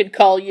dog can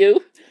call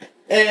you.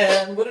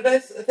 And what did I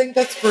think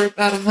that's for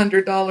about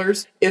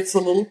 $100. It's a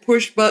little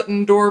push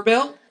button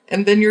doorbell,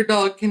 and then your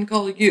dog can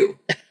call you.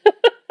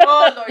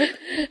 Oh, Lord.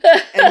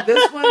 And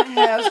this one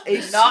has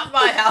a... Not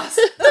my house.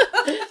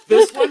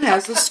 This one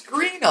has a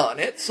screen on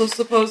it, so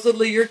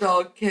supposedly your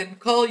dog can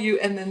call you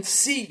and then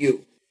see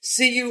you.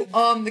 See you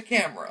on the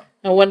camera.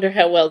 I wonder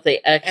how well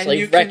they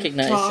actually and you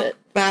recognize can talk it.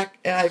 Back,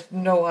 I have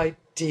no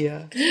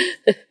idea.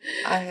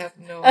 I have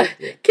no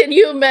idea. Can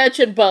you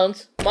imagine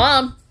Bones?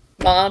 Mom,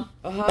 Mom,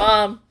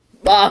 Mom,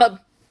 Mom,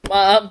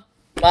 Mom,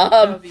 Mom,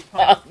 Mom.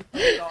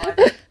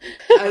 I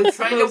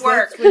suppose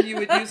that's when you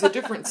would use a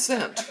different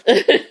scent.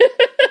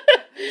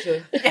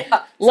 Yeah.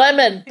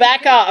 Lemon,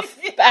 back off,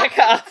 back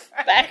off,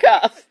 back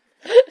off.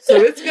 So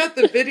it's got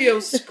the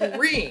video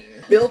screen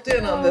built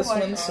in on this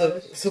one,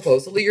 so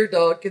supposedly your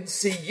dog can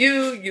see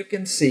you, you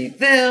can see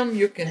them,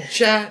 you can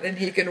chat, and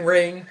he can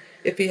ring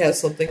if he has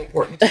something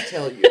important to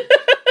tell you.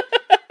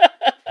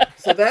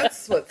 So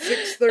that's what,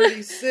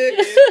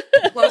 $636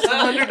 plus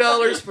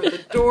 $100 for the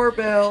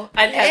doorbell.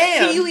 And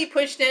have Keely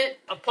pushed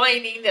it,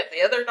 complaining that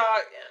the other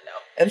dog, no.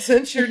 And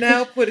since you're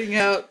now putting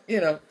out,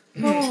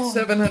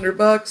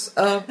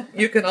 $700,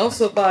 you can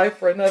also buy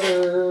for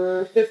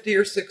another $50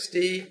 or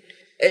 $60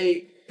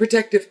 a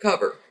protective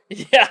cover.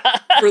 Yeah.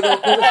 For the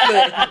whole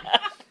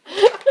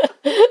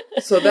thing.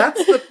 So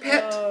that's the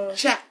Pet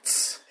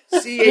Chats.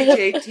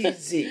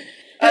 CHATZ.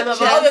 I love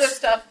all the other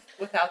stuff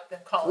without them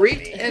calling Greet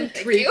me. and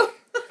Thank treat. you.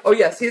 Oh,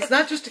 yeah. See, it's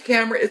not just a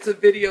camera, it's a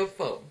video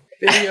phone.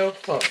 Video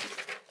phone.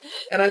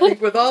 And I think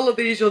with all of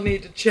these, you'll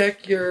need to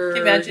check your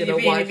Imagine you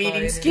being in a Wi-Fi.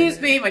 meeting. Excuse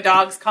me, my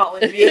dog's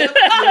calling me.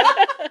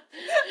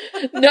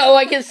 No,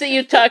 I can see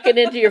you talking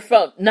into your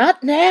phone.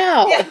 Not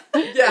now. Yeah.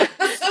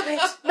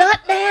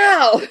 Not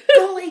now.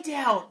 Go lay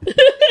down.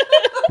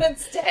 And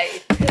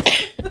stay.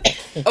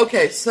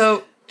 Okay,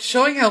 so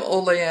showing how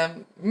old I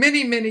am,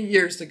 many, many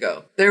years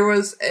ago, there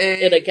was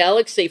in a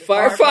galaxy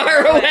far,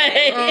 far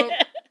away.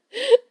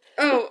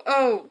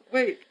 Oh,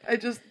 wait.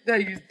 Now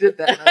you did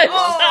that. I'm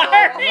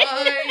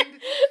sorry.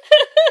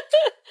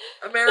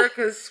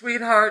 America's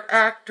sweetheart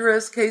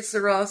actress, Que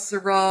Sera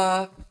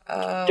Sera.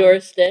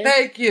 Doris Day.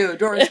 Thank you,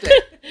 Doris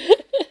Day.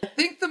 I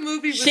think the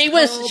movie was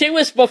She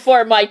was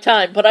before my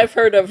time, but I've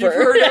heard of her. You've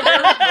heard of her?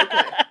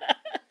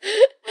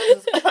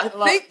 Okay. I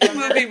think the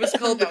movie was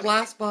called The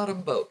Glass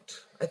Bottom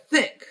Boat. I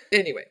think.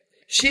 Anyway,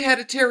 she had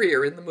a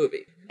terrier in the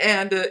movie.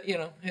 And,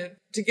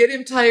 to get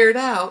him tired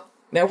out,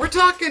 now we're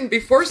talking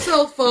before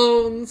cell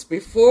phones,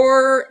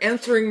 before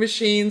answering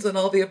machines and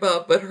all the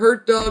above, but her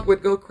dog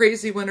would go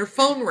crazy when her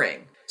phone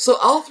rang. So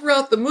all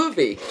throughout the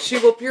movie, she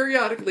will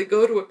periodically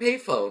go to a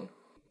payphone,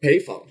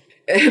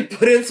 and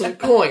put in some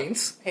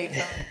coins,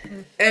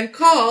 and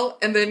call,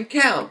 and then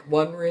count.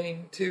 1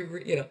 ring, 2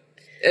 ring,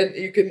 And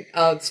you can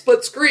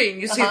split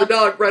screen. You see the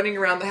dog running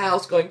around the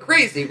house going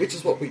crazy, which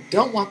is what we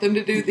don't want them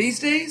to do these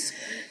days.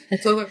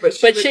 So, but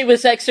she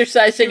was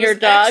exercising her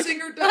dog.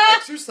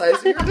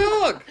 Exercising her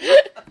dog.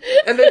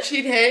 And then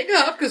she'd hang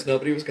up because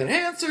nobody was going to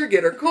answer,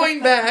 get her coin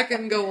back,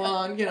 and go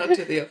on,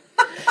 to the...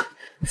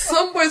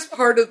 Some was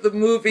part of the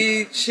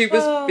movie. She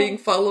was being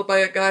followed by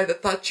a guy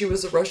that thought she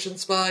was a Russian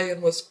spy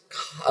and was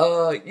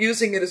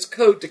using it as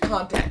code to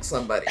contact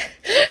somebody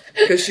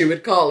because she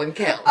would call and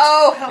count.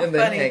 Oh, how and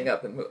then funny. hang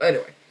up and move.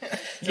 Anyway,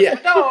 yeah.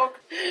 Dog.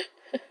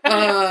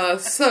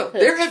 So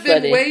there have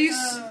been ways.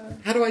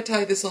 How do I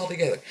tie this all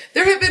together?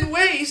 There have been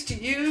ways to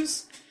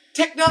use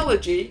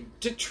technology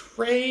to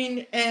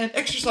train and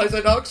exercise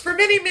our dogs for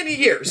many, many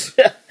years.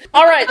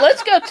 All right,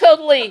 let's go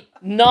totally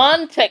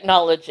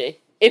non-technology.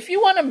 If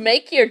you want to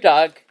make your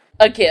dog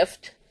a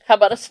gift, how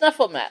about a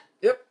snuffle mat?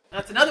 Yep.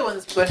 That's another one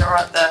that's going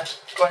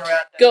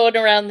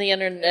around the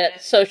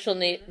internet, social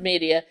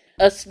media.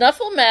 A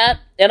snuffle mat,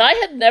 and I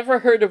had never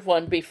heard of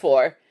one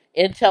before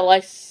until I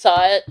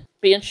saw it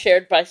being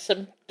shared by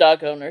some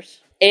dog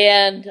owners.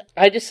 And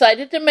I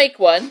decided to make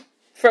one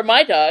for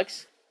my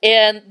dogs,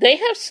 and they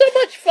have so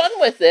much fun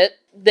with it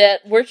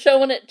that we're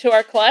showing it to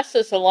our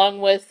classes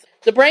along with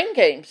the brain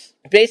games.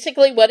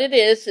 Basically what it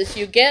is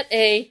you get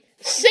a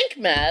sink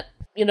mat,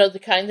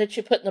 the kind that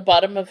you put in the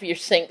bottom of your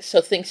sink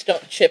so things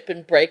don't chip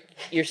and break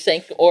your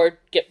sink or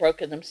get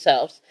broken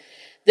themselves,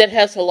 that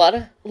has a lot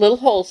of little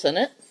holes in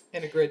it.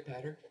 In a grid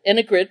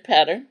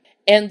pattern.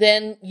 And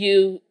then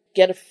you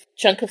get a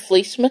chunk of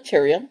fleece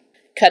material,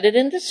 cut it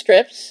into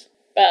strips,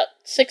 about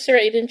 6 or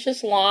 8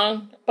 inches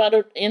long, about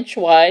 1 inch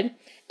wide.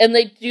 And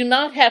they do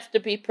not have to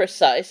be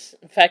precise.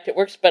 In fact, it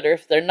works better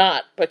if they're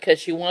not,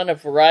 because you want a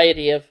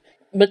variety of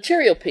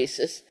material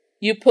pieces.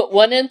 You put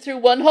one in through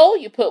one hole,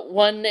 you put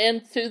one in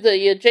through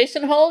the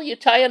adjacent hole, you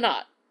tie a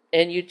knot,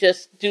 and you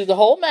just do the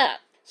whole mat.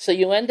 So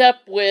you end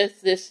up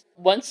with this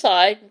one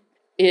side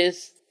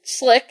is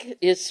slick,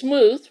 is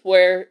smooth,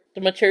 where the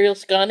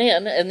material's gone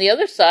in, and the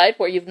other side,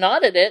 where you've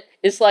knotted it,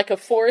 is like a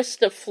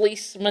forest of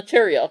fleece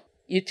material.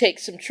 You take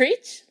some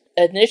treats,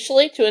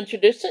 initially to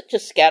introduce it,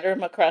 just scatter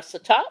them across the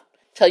top.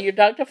 tell your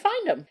dog to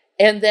find them.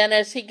 And then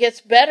as he gets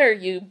better,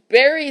 you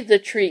bury the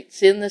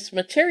treats in this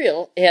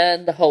material,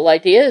 and the whole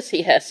idea is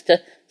he has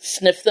to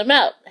sniff them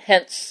out,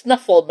 hence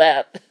Snuffle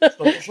Mat.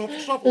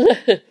 Snuffle.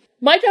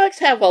 My dogs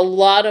have a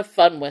lot of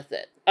fun with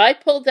it. I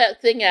pulled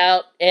that thing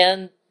out,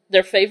 and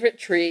their favorite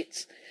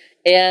treats,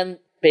 and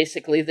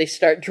basically they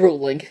start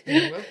drooling.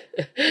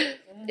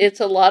 It's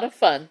a lot of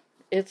fun.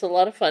 It's a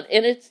lot of fun.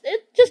 And it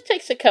just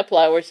takes a couple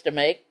hours to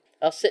make.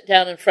 I'll sit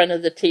down in front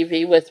of the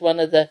TV with one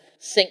of the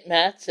sink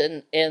mats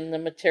and the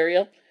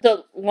material.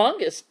 The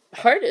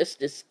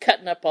hardest is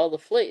cutting up all the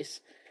fleece.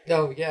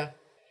 Oh, yeah.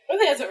 I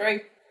think that's a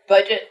very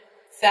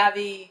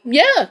budget-savvy,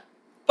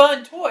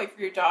 fun toy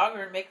for your dog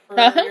or make for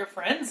your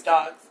friends'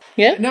 dogs.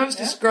 Yeah. And I was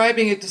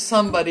describing it to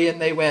somebody,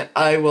 and they went,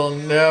 I will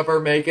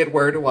never make it.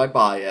 Where do I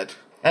buy it?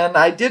 And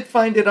I did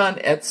find it on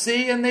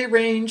Etsy, and they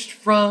ranged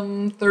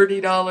from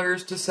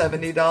 $30 to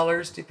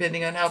 $70,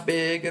 depending on how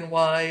big and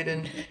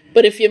wide.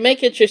 But if you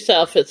make it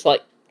yourself, it's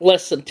like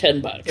less than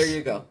 $10. There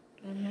you go.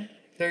 Mm-hmm.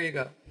 There you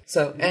go.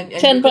 So, and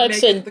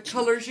 $10 and the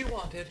colors you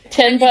wanted.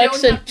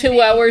 $10 and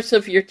 2 hours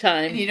of your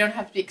time. And you don't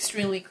have to be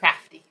extremely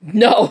crafty.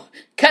 No.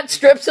 Cut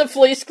strips of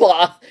fleece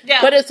cloth.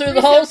 Yeah, put it through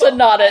the holes and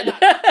knot it.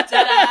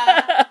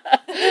 Ta-da!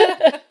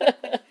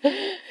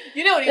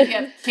 You know, when you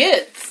have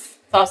kids,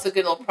 it's also a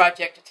good little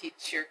project to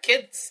teach your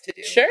kids to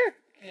do. Sure.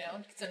 You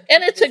know,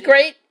 and it's a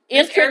great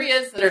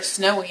areas that are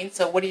snowing,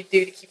 so what do you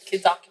do to keep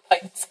kids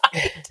occupied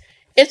inside?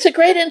 It's a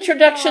great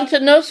introduction to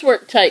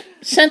nosework type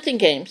scenting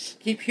games.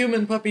 Keep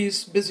human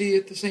puppies busy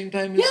at the same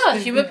time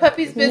as... human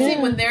puppies busy.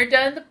 When they're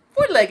done, the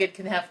four-legged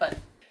can have fun.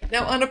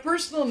 Now, on a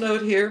personal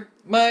note here,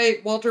 my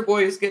Walter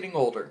boy is getting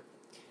older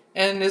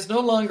and is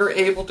no longer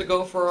able to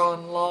go for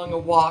on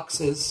long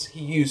walks as he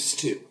used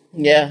to.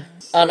 Yeah.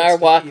 On our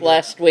walk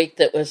last week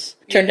that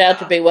turned out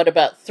to be,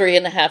 about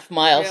 3.5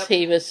 miles,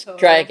 he was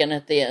dragging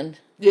at the end.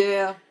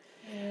 Yeah.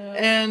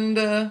 And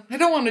I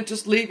don't want to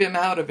just leave him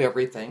out of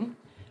everything.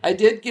 I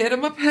did get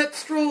him a pet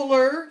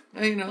stroller,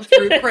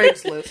 through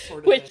Craigslist sort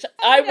of which thing.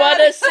 I want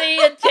to see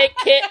and take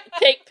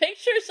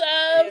pictures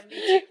of.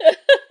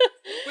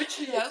 Which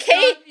he has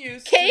Kate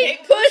used Kate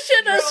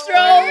pushing a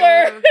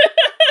stroller.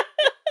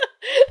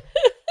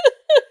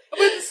 I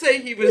wouldn't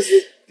say he was,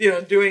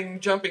 doing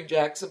jumping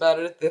jacks about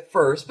it at the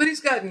first, but he's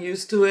gotten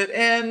used to it.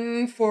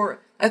 And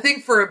I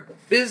think for a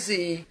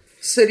busy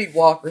city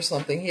walk or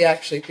something, he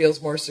actually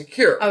feels more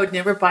secure. I would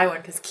never buy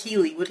one because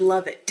Keely would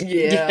love it.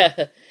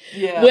 Yeah.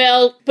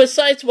 Well,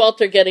 besides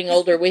Walter getting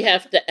older, we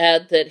have to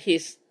add that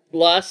he's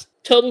lost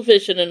total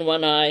vision in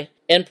one eye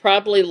and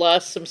probably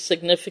lost some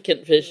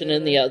significant vision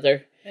in the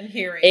other. And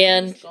hearing.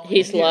 And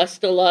he's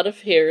lost a lot of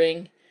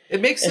hearing.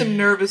 It makes him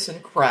nervous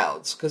in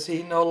crowds because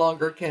he no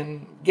longer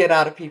can get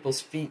out of people's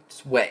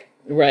feet's way.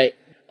 Right.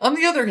 On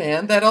the other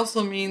hand, that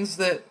also means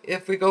that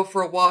if we go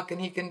for a walk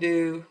and he can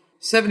do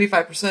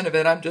 75% of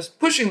it, I'm just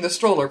pushing the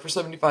stroller for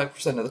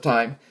 75% of the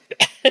time.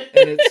 And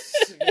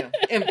it's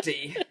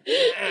empty.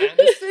 And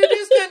it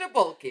is kind of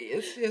bulky.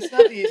 It's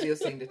not the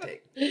easiest thing to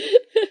take.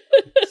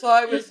 So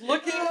I was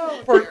looking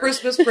for a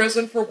Christmas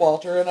present for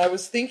Walter, and I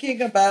was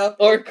thinking about...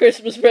 Or a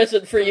Christmas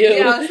present for you.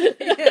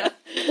 Yeah.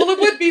 Well, it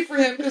would be for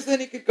him, because then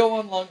he could go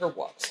on longer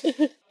walks.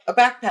 A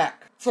backpack,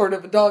 sort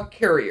of a dog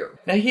carrier.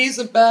 Now, he's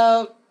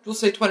about... We'll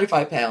say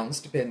 25 pounds,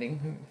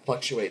 depending.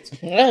 Fluctuates.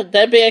 Well,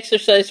 that'd be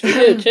exercise for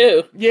you,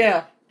 too.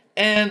 Yeah.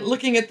 And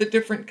looking at the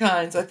different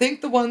kinds, I think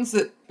the ones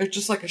that are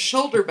just like a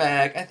shoulder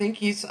bag, I think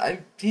he's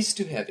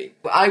too heavy.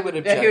 I would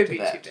object he would to be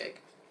that. too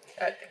big.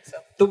 I think so.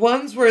 The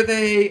ones where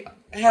they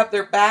have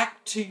their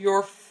back to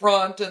your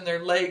front and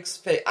their legs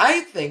face,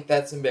 I think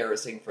that's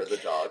embarrassing for the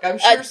dog. I'm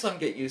sure some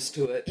get used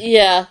to it.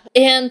 Yeah.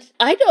 And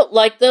I don't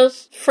like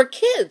those for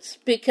kids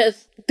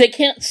because they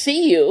can't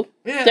see you.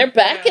 Yeah, their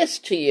back is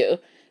to you.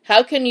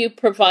 How can you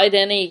provide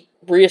any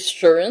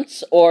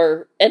reassurance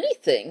or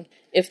anything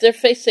if they're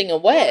facing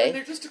away? Well,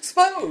 they're just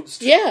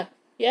exposed. Yeah.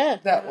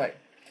 That way.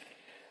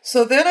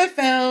 So then I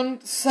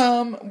found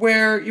some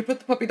where you put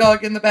the puppy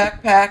dog in the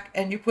backpack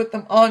and you put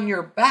them on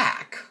your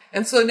back.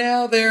 And so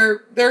now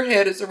their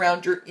head is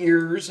around your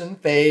ears and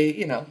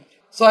face,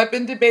 So I've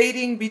been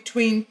debating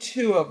between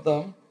two of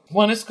them.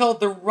 One is called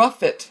the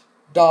Ruffet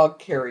Dog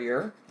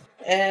Carrier,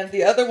 and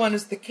the other one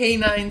is the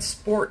Canine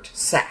Sport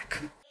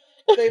Sack.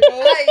 They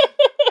both...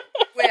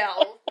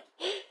 Well...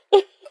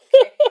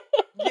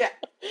 Yeah.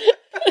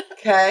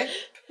 Okay.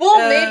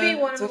 Well, maybe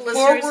one of the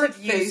listeners have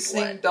used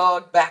forward-facing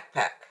dog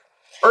backpack.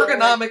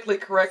 Ergonomically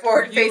correct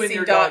for you and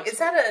your dog. Is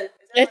that a...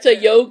 It's a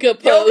yoga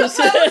pose.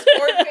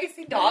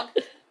 Forward-facing dog?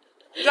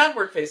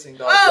 Downward-facing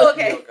dog. Oh,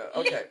 okay. Yoga.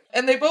 Okay.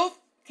 And they both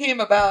came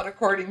about,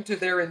 according to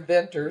their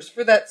inventors,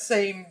 for that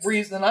same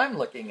reason I'm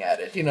looking at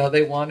it.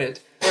 They wanted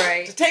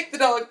to take the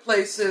dog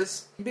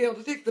places and be able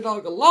to take the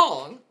dog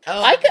along.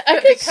 I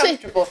could be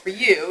comfortable for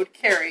you to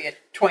carry a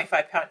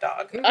 25-pound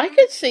dog. I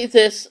could see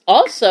this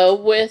also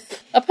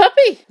with a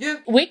puppy. Yeah.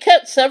 We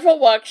cut several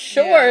walks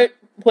short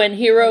when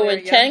Hero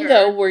and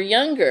Tango were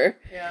younger.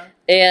 Yeah.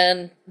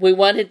 And we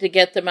wanted to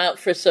get them out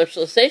for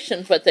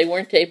socialization, but they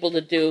weren't able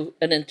to do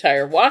an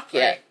entire walk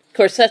yet. Right. Of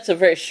course, that's a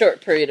very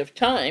short period of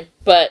time,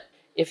 but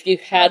if you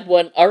had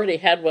already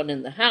had one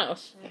in the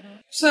house.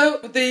 So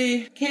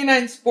the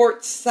Canine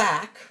Sports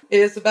sack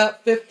is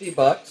about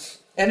 $50,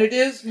 and it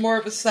is more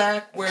of a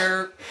sack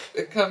where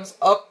it comes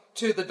up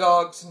to the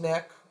dog's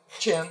neck,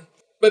 chin,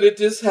 but it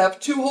does have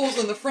 2 holes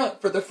in the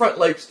front for the front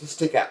legs to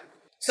stick out.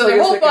 So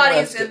their whole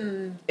body's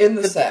in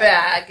the sack.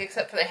 bag,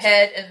 except for the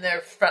head and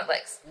their front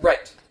legs.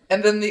 Right.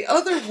 And then the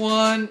other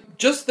one,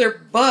 just their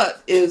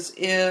butt is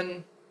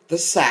in the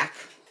sack.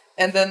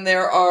 And then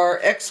there are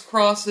X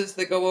crosses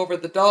that go over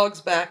the dog's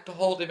back to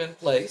hold him in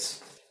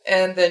place.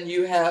 And then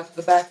you have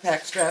the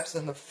backpack straps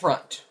in the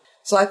front.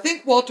 So I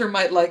think Walter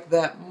might like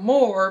that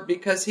more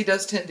because he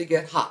does tend to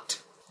get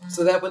hot.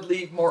 So that would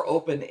leave more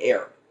open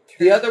air.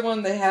 The other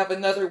one, they have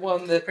another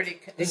one that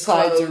the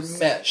sides are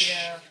mesh.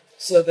 Yeah.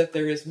 So that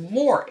there is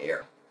more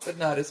air, but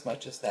not as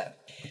much as that.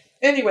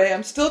 Anyway,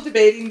 I'm still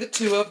debating the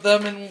 2 of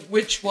them and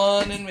which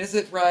one and is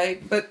it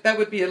right, but that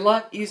would be a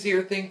lot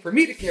easier thing for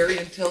me to carry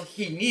until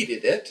he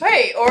needed it.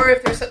 Right, or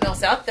if there's something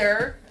else out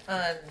there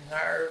and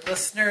our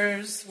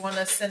listeners want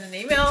to send an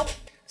email.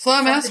 So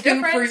I'm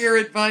asking for your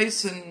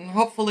advice, and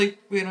hopefully,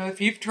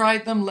 if you've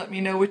tried them, let me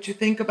know what you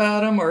think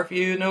about them, or if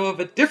you know of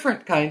a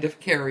different kind of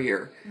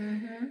carrier.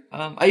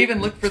 I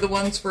even looked for the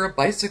ones for a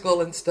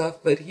bicycle and stuff,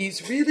 but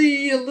he's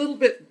really a little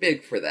bit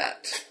big for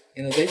that.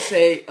 They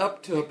say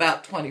up to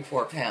about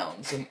 24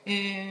 pounds.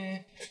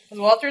 And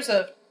Walter's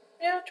a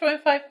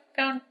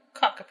 25-pound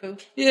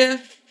cockapoo. Yeah,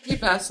 he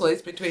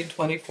vacillates between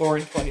 24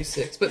 and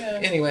 26. But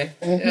anyway,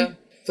 yeah.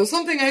 So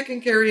something I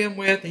can carry him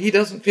with. He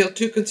doesn't feel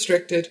too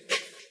constricted.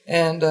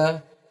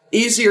 And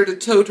easier to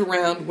tote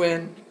around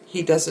when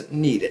he doesn't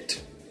need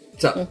it.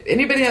 So, if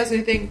anybody has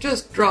anything,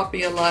 just drop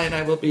me a line.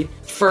 I will be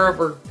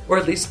forever, or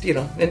at least,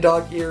 in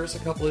dog years, a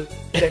couple of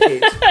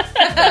decades.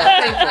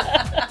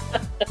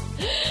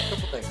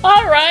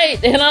 All right.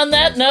 And on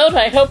that note,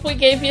 I hope we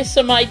gave you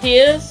some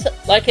ideas.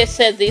 Like I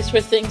said, these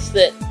were things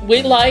that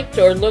we liked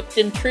or looked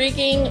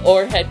intriguing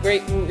or had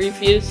great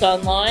reviews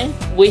online.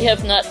 We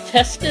have not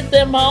tested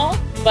them all,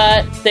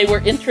 but they were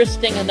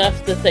interesting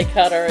enough that they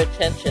caught our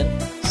attention.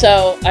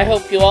 So I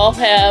hope you all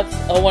have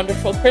a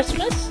wonderful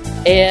Christmas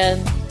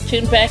and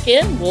tune back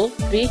in. We'll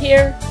be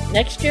here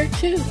next year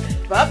too.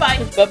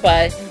 Bye-bye.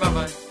 Bye-bye.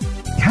 Bye-bye.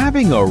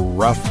 Having a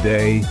rough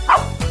day?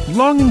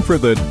 Longing for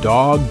the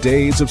dog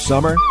days of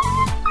summer?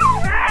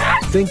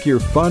 Think your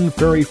fun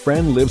furry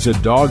friend lives a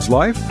dog's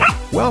life?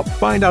 Well,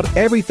 find out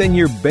everything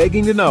you're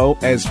begging to know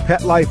as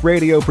Pet Life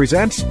Radio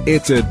presents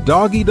It's a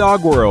Doggy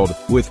Dog World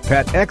with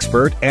pet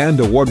expert and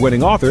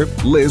award-winning author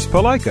Liz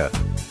Palaika.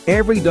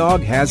 Every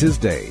dog has his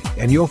day,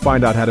 and you'll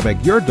find out how to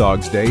make your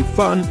dog's day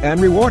fun and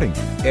rewarding.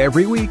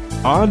 Every week,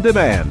 on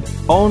demand,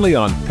 only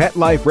on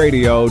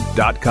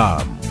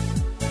PetLifeRadio.com.